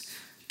things.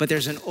 But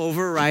there's an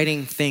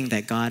overriding thing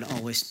that God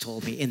always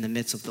told me in the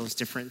midst of those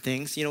different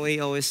things. You know what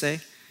he always say?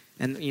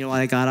 And you know what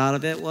I got out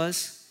of it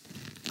was,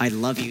 I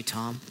love you,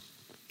 Tom.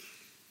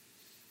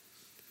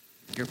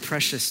 You're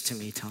precious to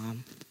me,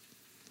 Tom.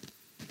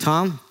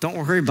 Tom, don't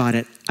worry about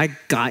it. I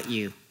got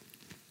you.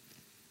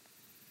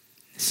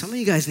 Some of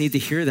you guys need to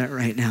hear that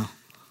right now.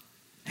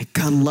 That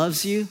God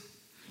loves you,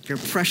 you're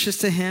precious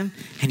to him,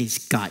 and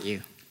he's got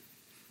you.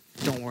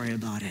 Don't worry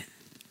about it.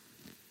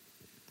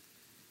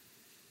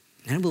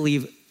 And I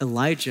believe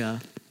Elijah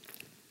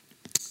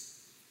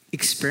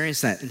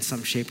experienced that in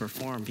some shape or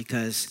form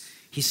because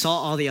he saw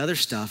all the other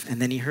stuff and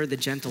then he heard the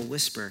gentle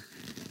whisper.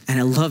 And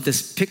I love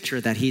this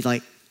picture that he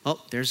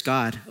there's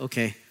God,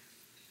 okay.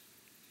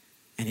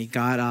 And he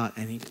got out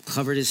and he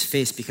covered his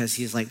face because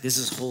he's like, this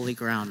is holy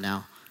ground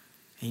now.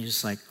 And he's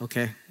just like,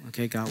 okay,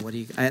 God, what do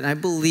you... And I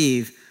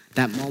believe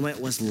that moment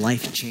was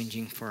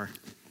life-changing for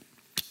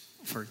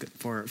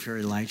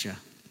Elijah.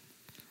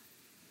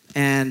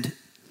 And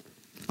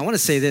I want to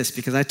say this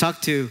because I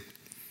talked to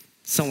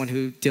someone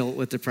who dealt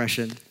with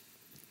depression.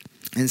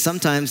 And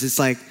sometimes it's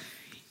like,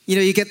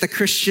 you get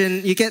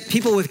you get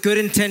people with good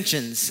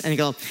intentions and you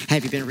go,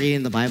 have you been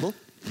reading the Bible?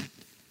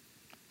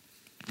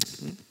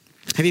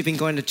 Have you been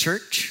going to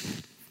church?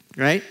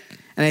 Right?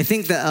 And I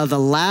think that the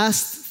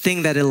last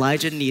thing that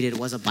Elijah needed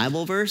was a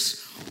Bible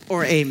verse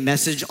or a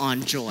message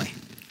on joy.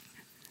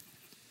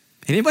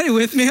 Anybody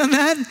with me on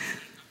that?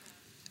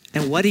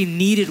 And what he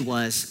needed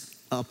was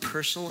a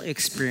personal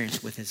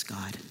experience with his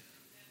God.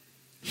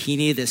 He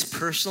needed this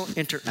personal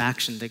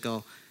interaction to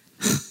go,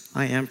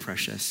 I am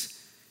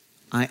precious.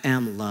 I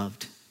am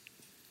loved.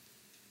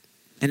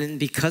 And then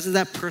because of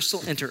that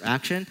personal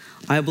interaction,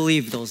 I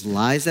believe those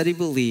lies that he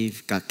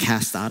believed got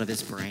cast out of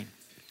his brain.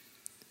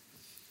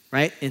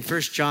 Right? In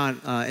 1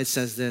 John, it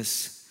says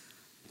this,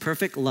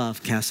 perfect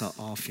love casts out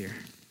all fear.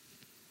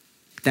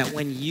 That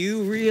when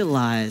you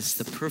realize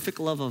the perfect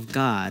love of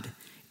God,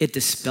 it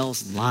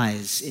dispels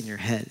lies in your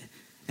head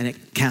and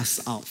it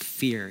casts out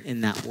fear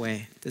in that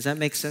way. Does that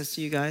make sense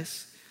to you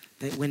guys?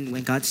 That when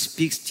God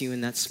speaks to you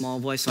in that small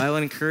voice, so I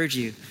would encourage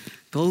you,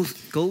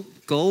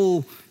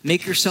 go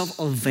make yourself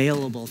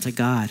available to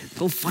God.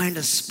 Go find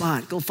a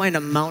spot, go find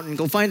a mountain,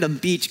 go find a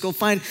beach, go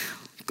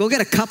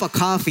get a cup of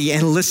coffee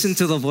and listen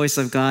to the voice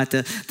of God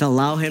to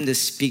allow him to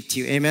speak to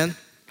you. Amen?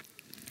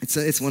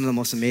 It's one of the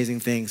most amazing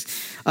things.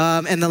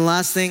 And the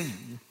last thing,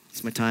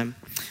 it's my time.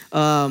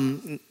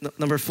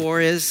 Number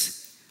 4 is,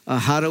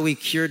 how do we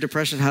cure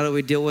depression? How do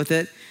we deal with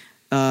it?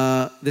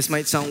 This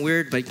might sound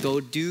weird, but go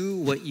do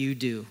what you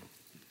do.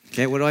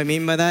 Okay, what do I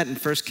mean by that? In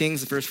 1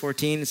 Kings, verse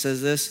 14, it says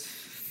this.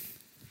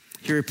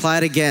 He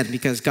replied again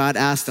because God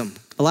asked him,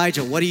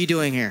 Elijah, what are you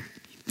doing here?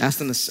 Asked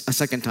him a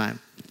second time.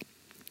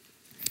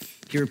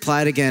 He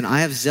replied again, I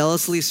have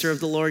zealously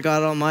served the Lord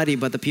God Almighty,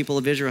 but the people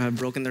of Israel have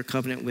broken their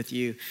covenant with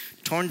you,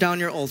 torn down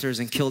your altars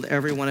and killed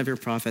every one of your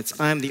prophets.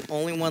 I am the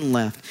only one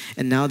left,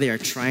 and now they are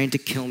trying to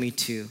kill me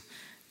too.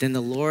 Then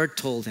the Lord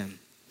told him,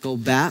 go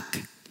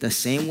back the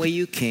same way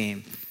you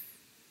came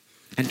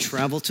and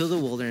travel to the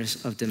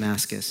wilderness of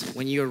Damascus.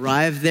 When you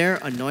arrive there,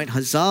 anoint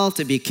Hazael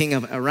to be king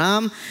of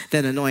Aram,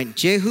 then anoint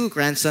Jehu,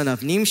 grandson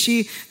of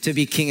Nimshi, to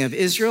be king of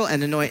Israel,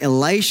 and anoint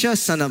Elisha,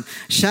 son of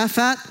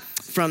Shaphat,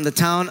 from the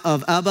town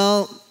of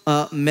Abel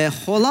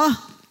Meholah,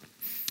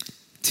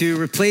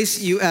 to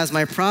replace you as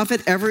my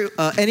prophet.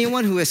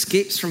 Anyone who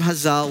escapes from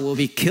Hazael will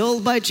be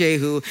killed by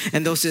Jehu,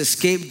 and those who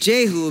escape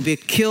Jehu will be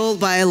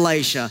killed by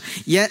Elisha.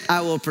 Yet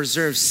I will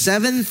preserve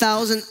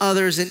 7,000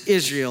 others in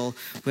Israel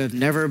who have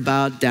never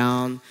bowed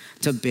down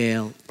to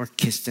Baal or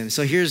kissed him.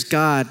 So here's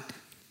God,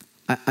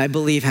 I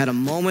believe, had a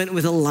moment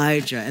with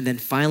Elijah and then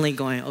finally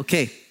going,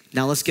 okay,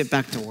 now let's get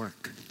back to work.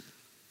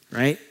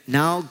 Right?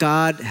 Now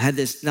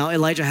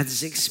Elijah had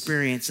this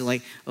experience of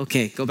like,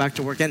 okay, go back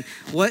to work. And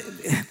what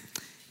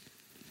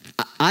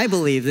I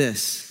believe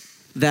this,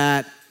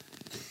 that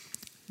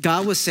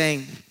God was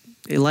saying,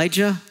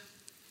 Elijah,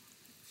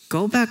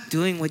 go back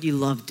doing what you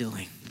love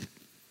doing.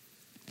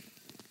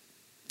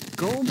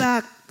 Go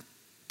back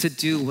to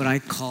do what I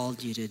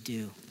called you to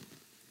do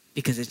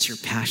because it's your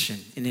passion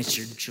and it's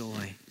your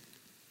joy.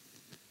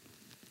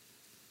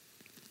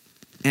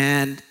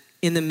 And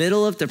in the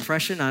middle of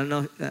depression, I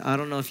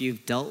don't know if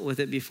you've dealt with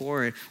it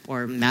before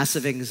or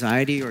massive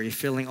anxiety or you're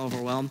feeling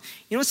overwhelmed.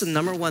 You know what's the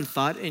number one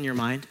thought in your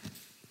mind?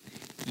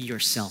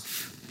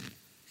 Yourself.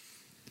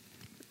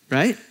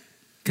 Right?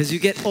 Because you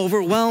get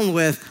overwhelmed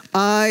with,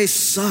 I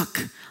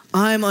suck.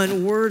 I'm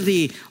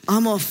unworthy.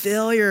 I'm a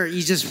failure.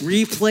 You just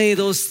replay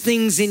those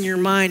things in your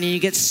mind and you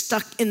get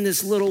stuck in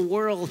this little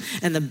world.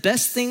 And the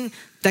best thing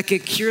that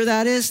could cure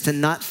that is to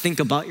not think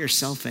about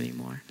yourself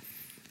anymore.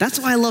 That's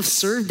why I love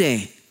Serve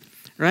Day.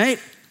 Right?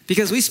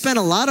 Because we spend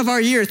a lot of our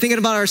year thinking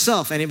about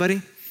ourselves.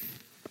 Anybody?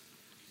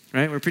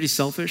 Right? We're pretty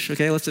selfish.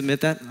 Okay, let's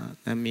admit that.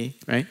 Not me,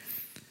 right?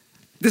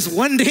 This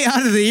one day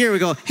out of the year, we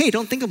go, hey,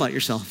 don't think about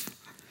yourself.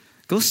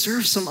 Go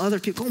serve some other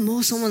people. Go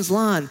mow someone's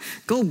lawn.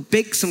 Go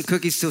bake some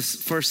cookies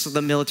for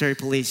the military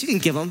police. You can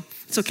give them.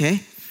 It's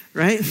okay,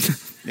 right?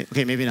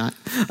 Okay, maybe not.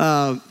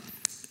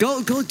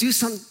 Go do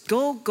some.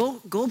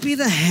 Go be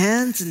the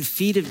hands and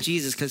feet of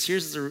Jesus. Because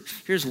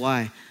here's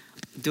why.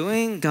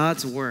 Doing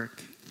God's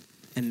work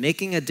and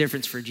making a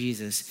difference for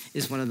Jesus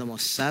is one of the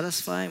most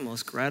satisfying,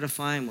 most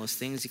gratifying, most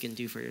things you can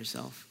do for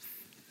yourself.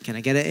 Can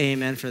I get an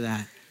amen for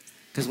that?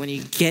 Because when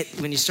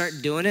you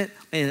start doing it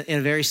in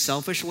a very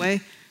selfish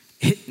way,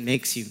 it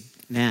makes you,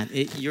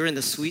 you're in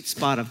the sweet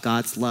spot of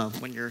God's love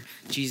when you're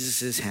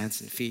Jesus' hands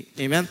and feet.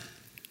 Amen?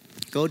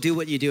 Go do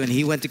what you do, and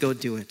he went to go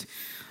do it.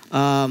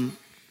 And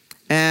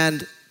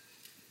I'm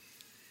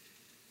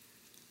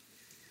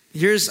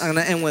going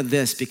to end with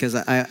this because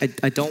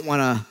I don't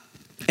want to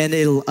end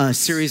a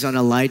series on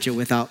Elijah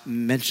without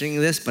mentioning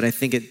this, but I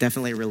think it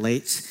definitely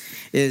relates,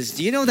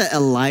 do you know that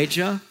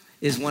Elijah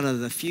is one of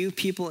the few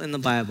people in the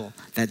Bible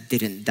that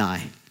didn't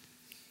die?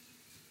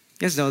 You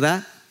guys know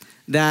that?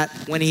 That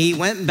when he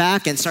went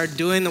back and started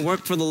doing the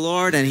work for the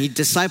Lord and he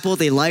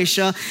discipled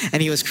Elisha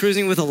and he was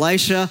cruising with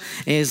Elisha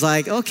and he's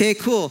like, okay,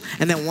 cool.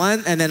 And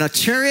then a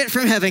chariot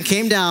from heaven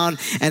came down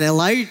and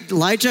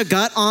Elijah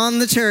got on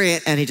the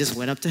chariot and he just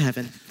went up to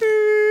heaven.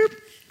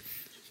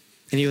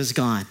 And he was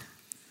gone.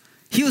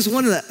 He was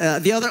one of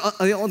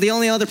the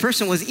only other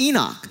person was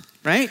Enoch,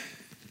 right?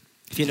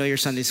 If you know your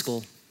Sunday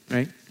school,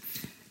 right?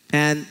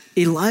 And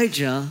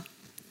Elijah,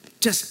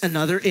 just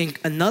another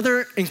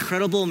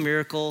incredible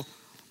miracle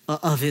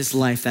of his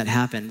life that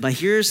happened. But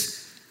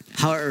here's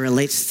how it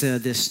relates to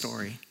this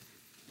story.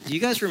 Do you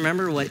guys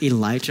remember what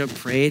Elijah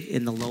prayed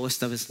in the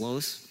lowest of his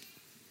lows?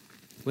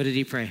 What did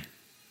he pray?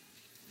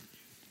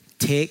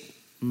 Take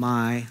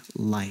my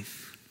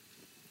life.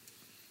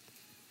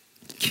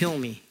 Kill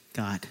me,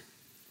 God.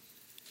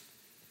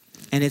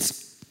 And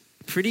it's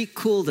pretty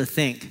cool to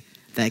think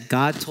that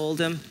God told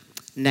him,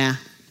 nah,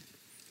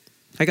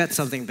 I got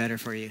something better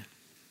for you.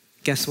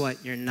 Guess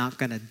what? You're not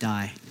going to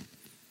die.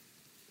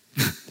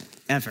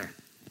 Ever.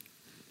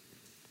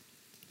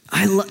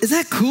 Is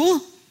that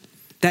cool?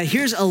 That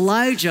here's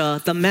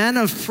Elijah, the man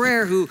of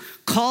prayer who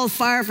called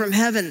fire from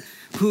heaven,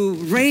 who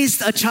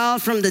raised a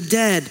child from the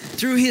dead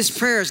through his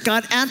prayers.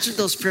 God answered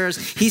those prayers.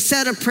 He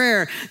said a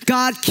prayer,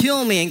 God,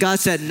 kill me. And God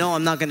said, no,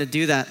 I'm not going to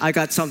do that. I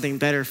got something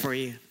better for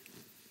you.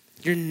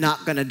 You're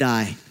not going to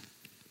die.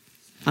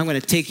 I'm going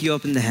to take you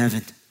up into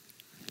heaven.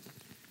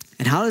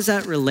 And how does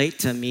that relate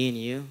to me and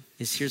you?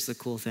 Here's the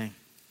cool thing.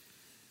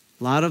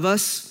 A lot of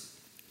us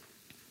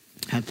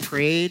have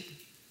prayed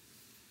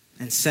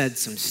and said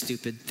some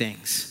stupid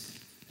things.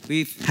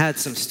 We've had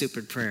some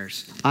stupid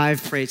prayers.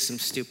 I've prayed some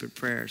stupid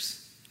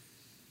prayers.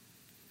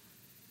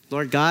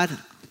 Lord God,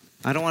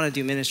 I don't want to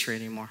do ministry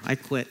anymore. I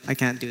quit. I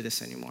can't do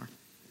this anymore.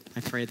 I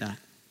pray that.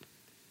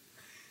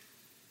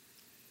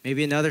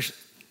 Maybe another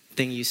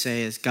thing you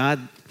say is,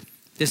 God,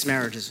 this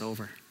marriage is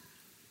over.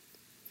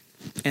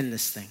 End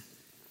this thing.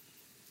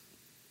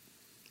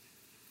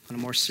 On a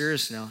more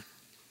serious note,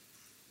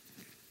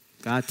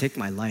 God, take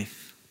my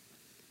life.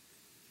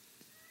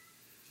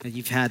 And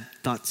you've had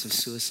thoughts of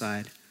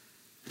suicide.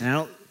 And I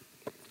don't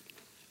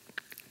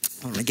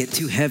want to get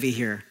too heavy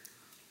here,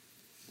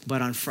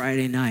 but on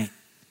Friday night,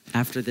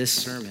 after this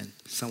sermon,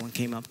 someone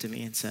came up to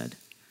me and said,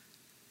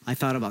 I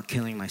thought about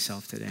killing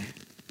myself today.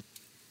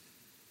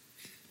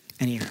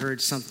 And he heard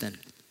something.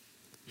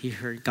 He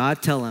heard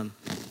God tell him,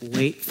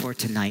 wait for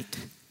tonight.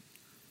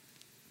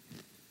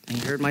 And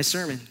he heard my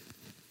sermon.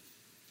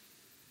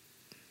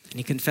 And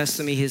he confessed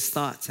to me his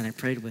thoughts, and I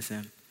prayed with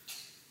him.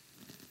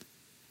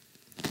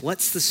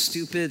 What's the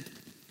stupid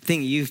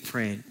thing you've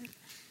prayed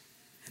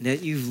and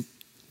that you've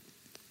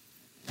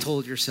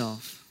told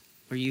yourself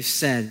or you've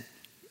said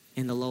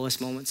in the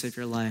lowest moments of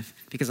your life?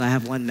 Because I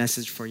have one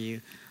message for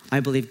you. I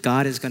believe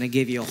God is going to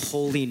give you a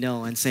holy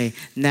no and say,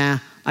 nah,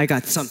 I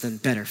got something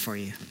better for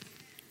you.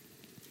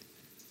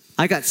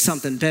 I got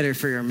something better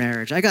for your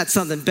marriage. I got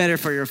something better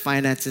for your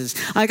finances.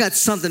 I got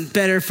something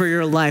better for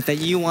your life that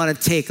you want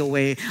to take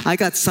away. I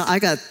got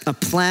a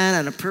plan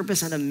and a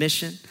purpose and a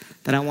mission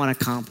that I want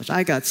to accomplish.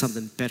 I got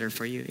something better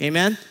for you.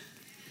 Amen?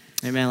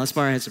 Amen. Let's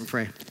bow our heads and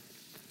pray.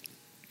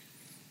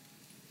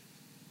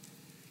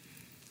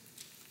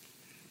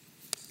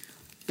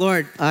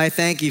 Lord, I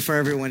thank you for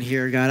everyone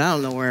here, God. I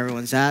don't know where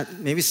everyone's at.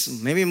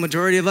 Maybe a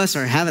majority of us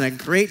are having a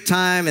great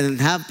time and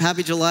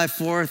happy July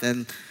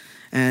 4th,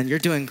 and you're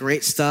doing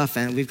great stuff,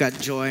 and we've got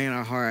joy in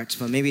our hearts.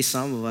 But maybe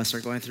some of us are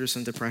going through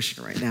some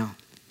depression right now,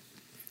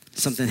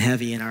 something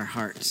heavy in our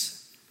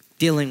hearts,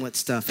 dealing with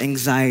stuff,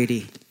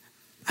 anxiety.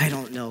 I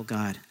don't know,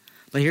 God.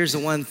 But here's the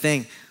one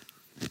thing.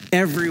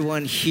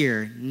 Everyone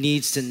here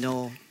needs to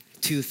know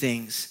two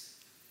things.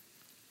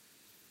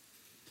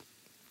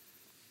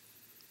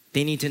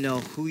 They need to know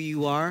who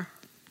you are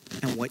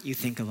and what you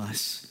think of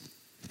us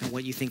and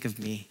what you think of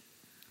me.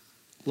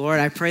 Lord,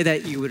 I pray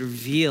that you would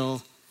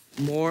reveal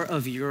more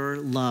of your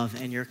love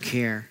and your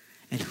care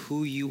and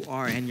who you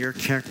are and your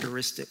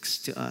characteristics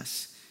to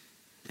us.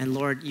 And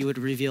Lord, you would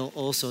reveal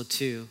also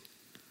too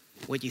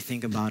what you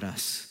think about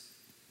us.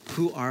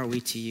 Who are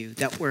we to you?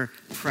 That we're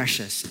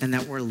precious and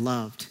that we're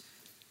loved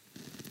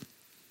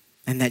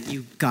and that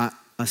you got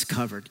us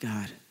covered,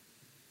 God.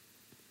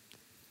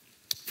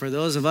 For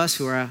those of us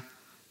who are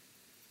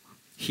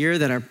here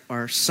that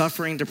are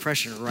suffering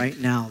depression right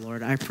now,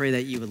 Lord, I pray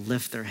that you would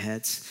lift their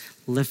heads,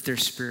 lift their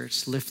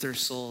spirits, lift their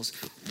souls,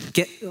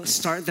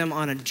 start them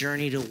on a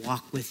journey to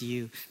walk with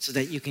you so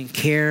that you can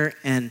care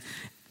and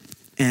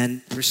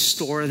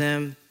restore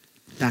them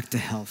back to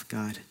health,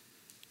 God.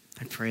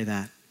 I pray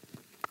that.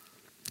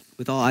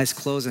 With all eyes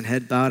closed and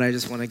head bowed, I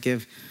just want to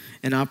give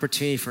an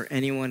opportunity for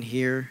anyone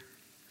here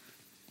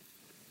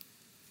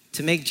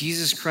to make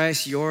Jesus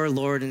Christ your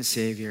Lord and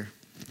Savior.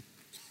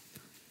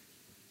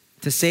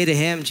 To say to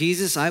him,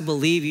 Jesus, I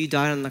believe you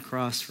died on the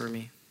cross for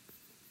me.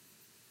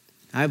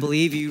 I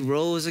believe you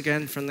rose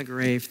again from the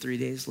grave 3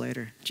 days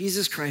later.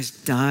 Jesus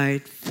Christ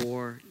died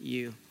for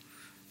you.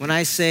 When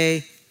I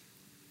say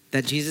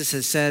that Jesus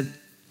has said,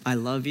 I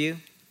love you,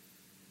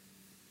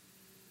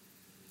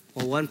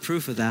 well, one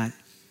proof of that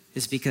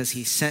is because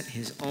he sent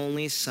his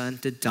only son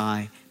to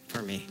die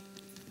for me.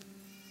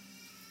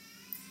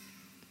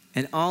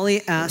 And all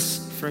he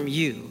asks from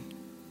you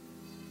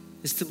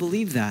is to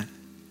believe that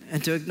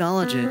and to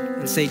acknowledge it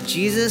and say,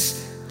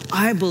 Jesus,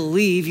 I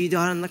believe you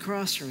died on the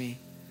cross for me.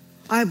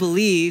 I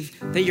believe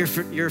that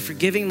you're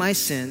forgiving my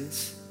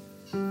sins.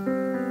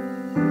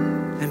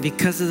 And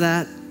because of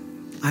that,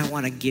 I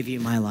want to give you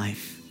my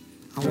life.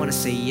 I want to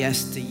say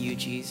yes to you,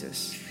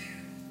 Jesus.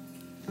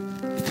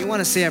 If you want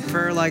to say a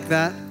prayer like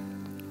that,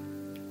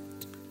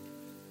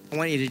 I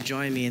want you to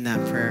join me in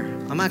that prayer.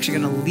 I'm actually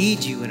going to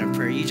lead you in a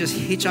prayer. You just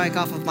hitchhike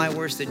off of my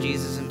words to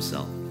Jesus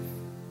himself.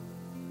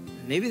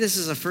 Maybe this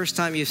is the first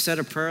time you've said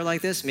a prayer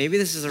like this. Maybe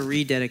this is a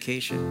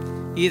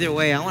rededication. Either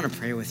way, I want to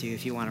pray with you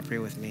if you want to pray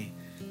with me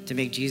to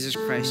make Jesus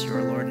Christ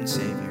your Lord and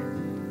Savior.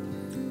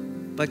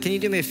 But can you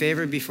do me a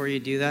favor before you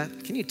do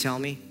that? Can you tell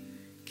me?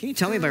 Can you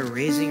tell me by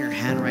raising your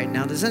hand right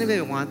now? Does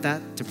anybody want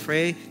that? To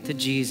pray to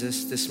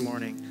Jesus this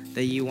morning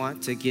that you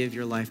want to give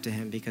your life to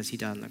him because he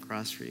died on the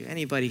cross for you?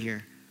 Anybody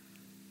here?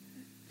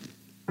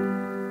 Do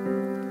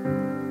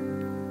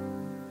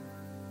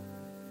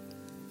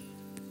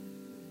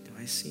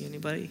I see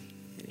anybody?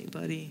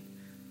 Anybody?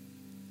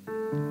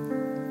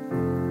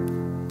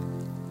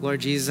 Lord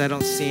Jesus, I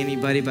don't see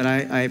anybody, but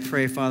I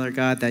pray, Father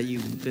God, that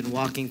you've been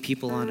walking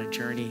people on a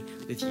journey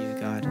with you,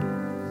 God.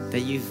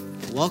 That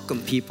you've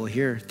welcomed people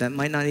here that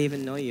might not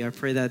even know you. I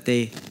pray that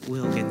they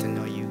will get to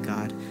know you,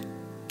 God.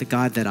 The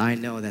God that I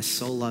know that's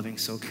so loving,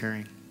 so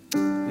caring.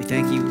 We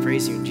thank you,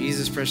 praise you in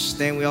Jesus' precious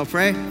name. We all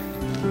pray.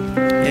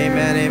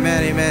 Amen,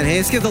 amen, amen. Hey,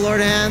 let's give the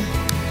Lord a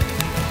hand.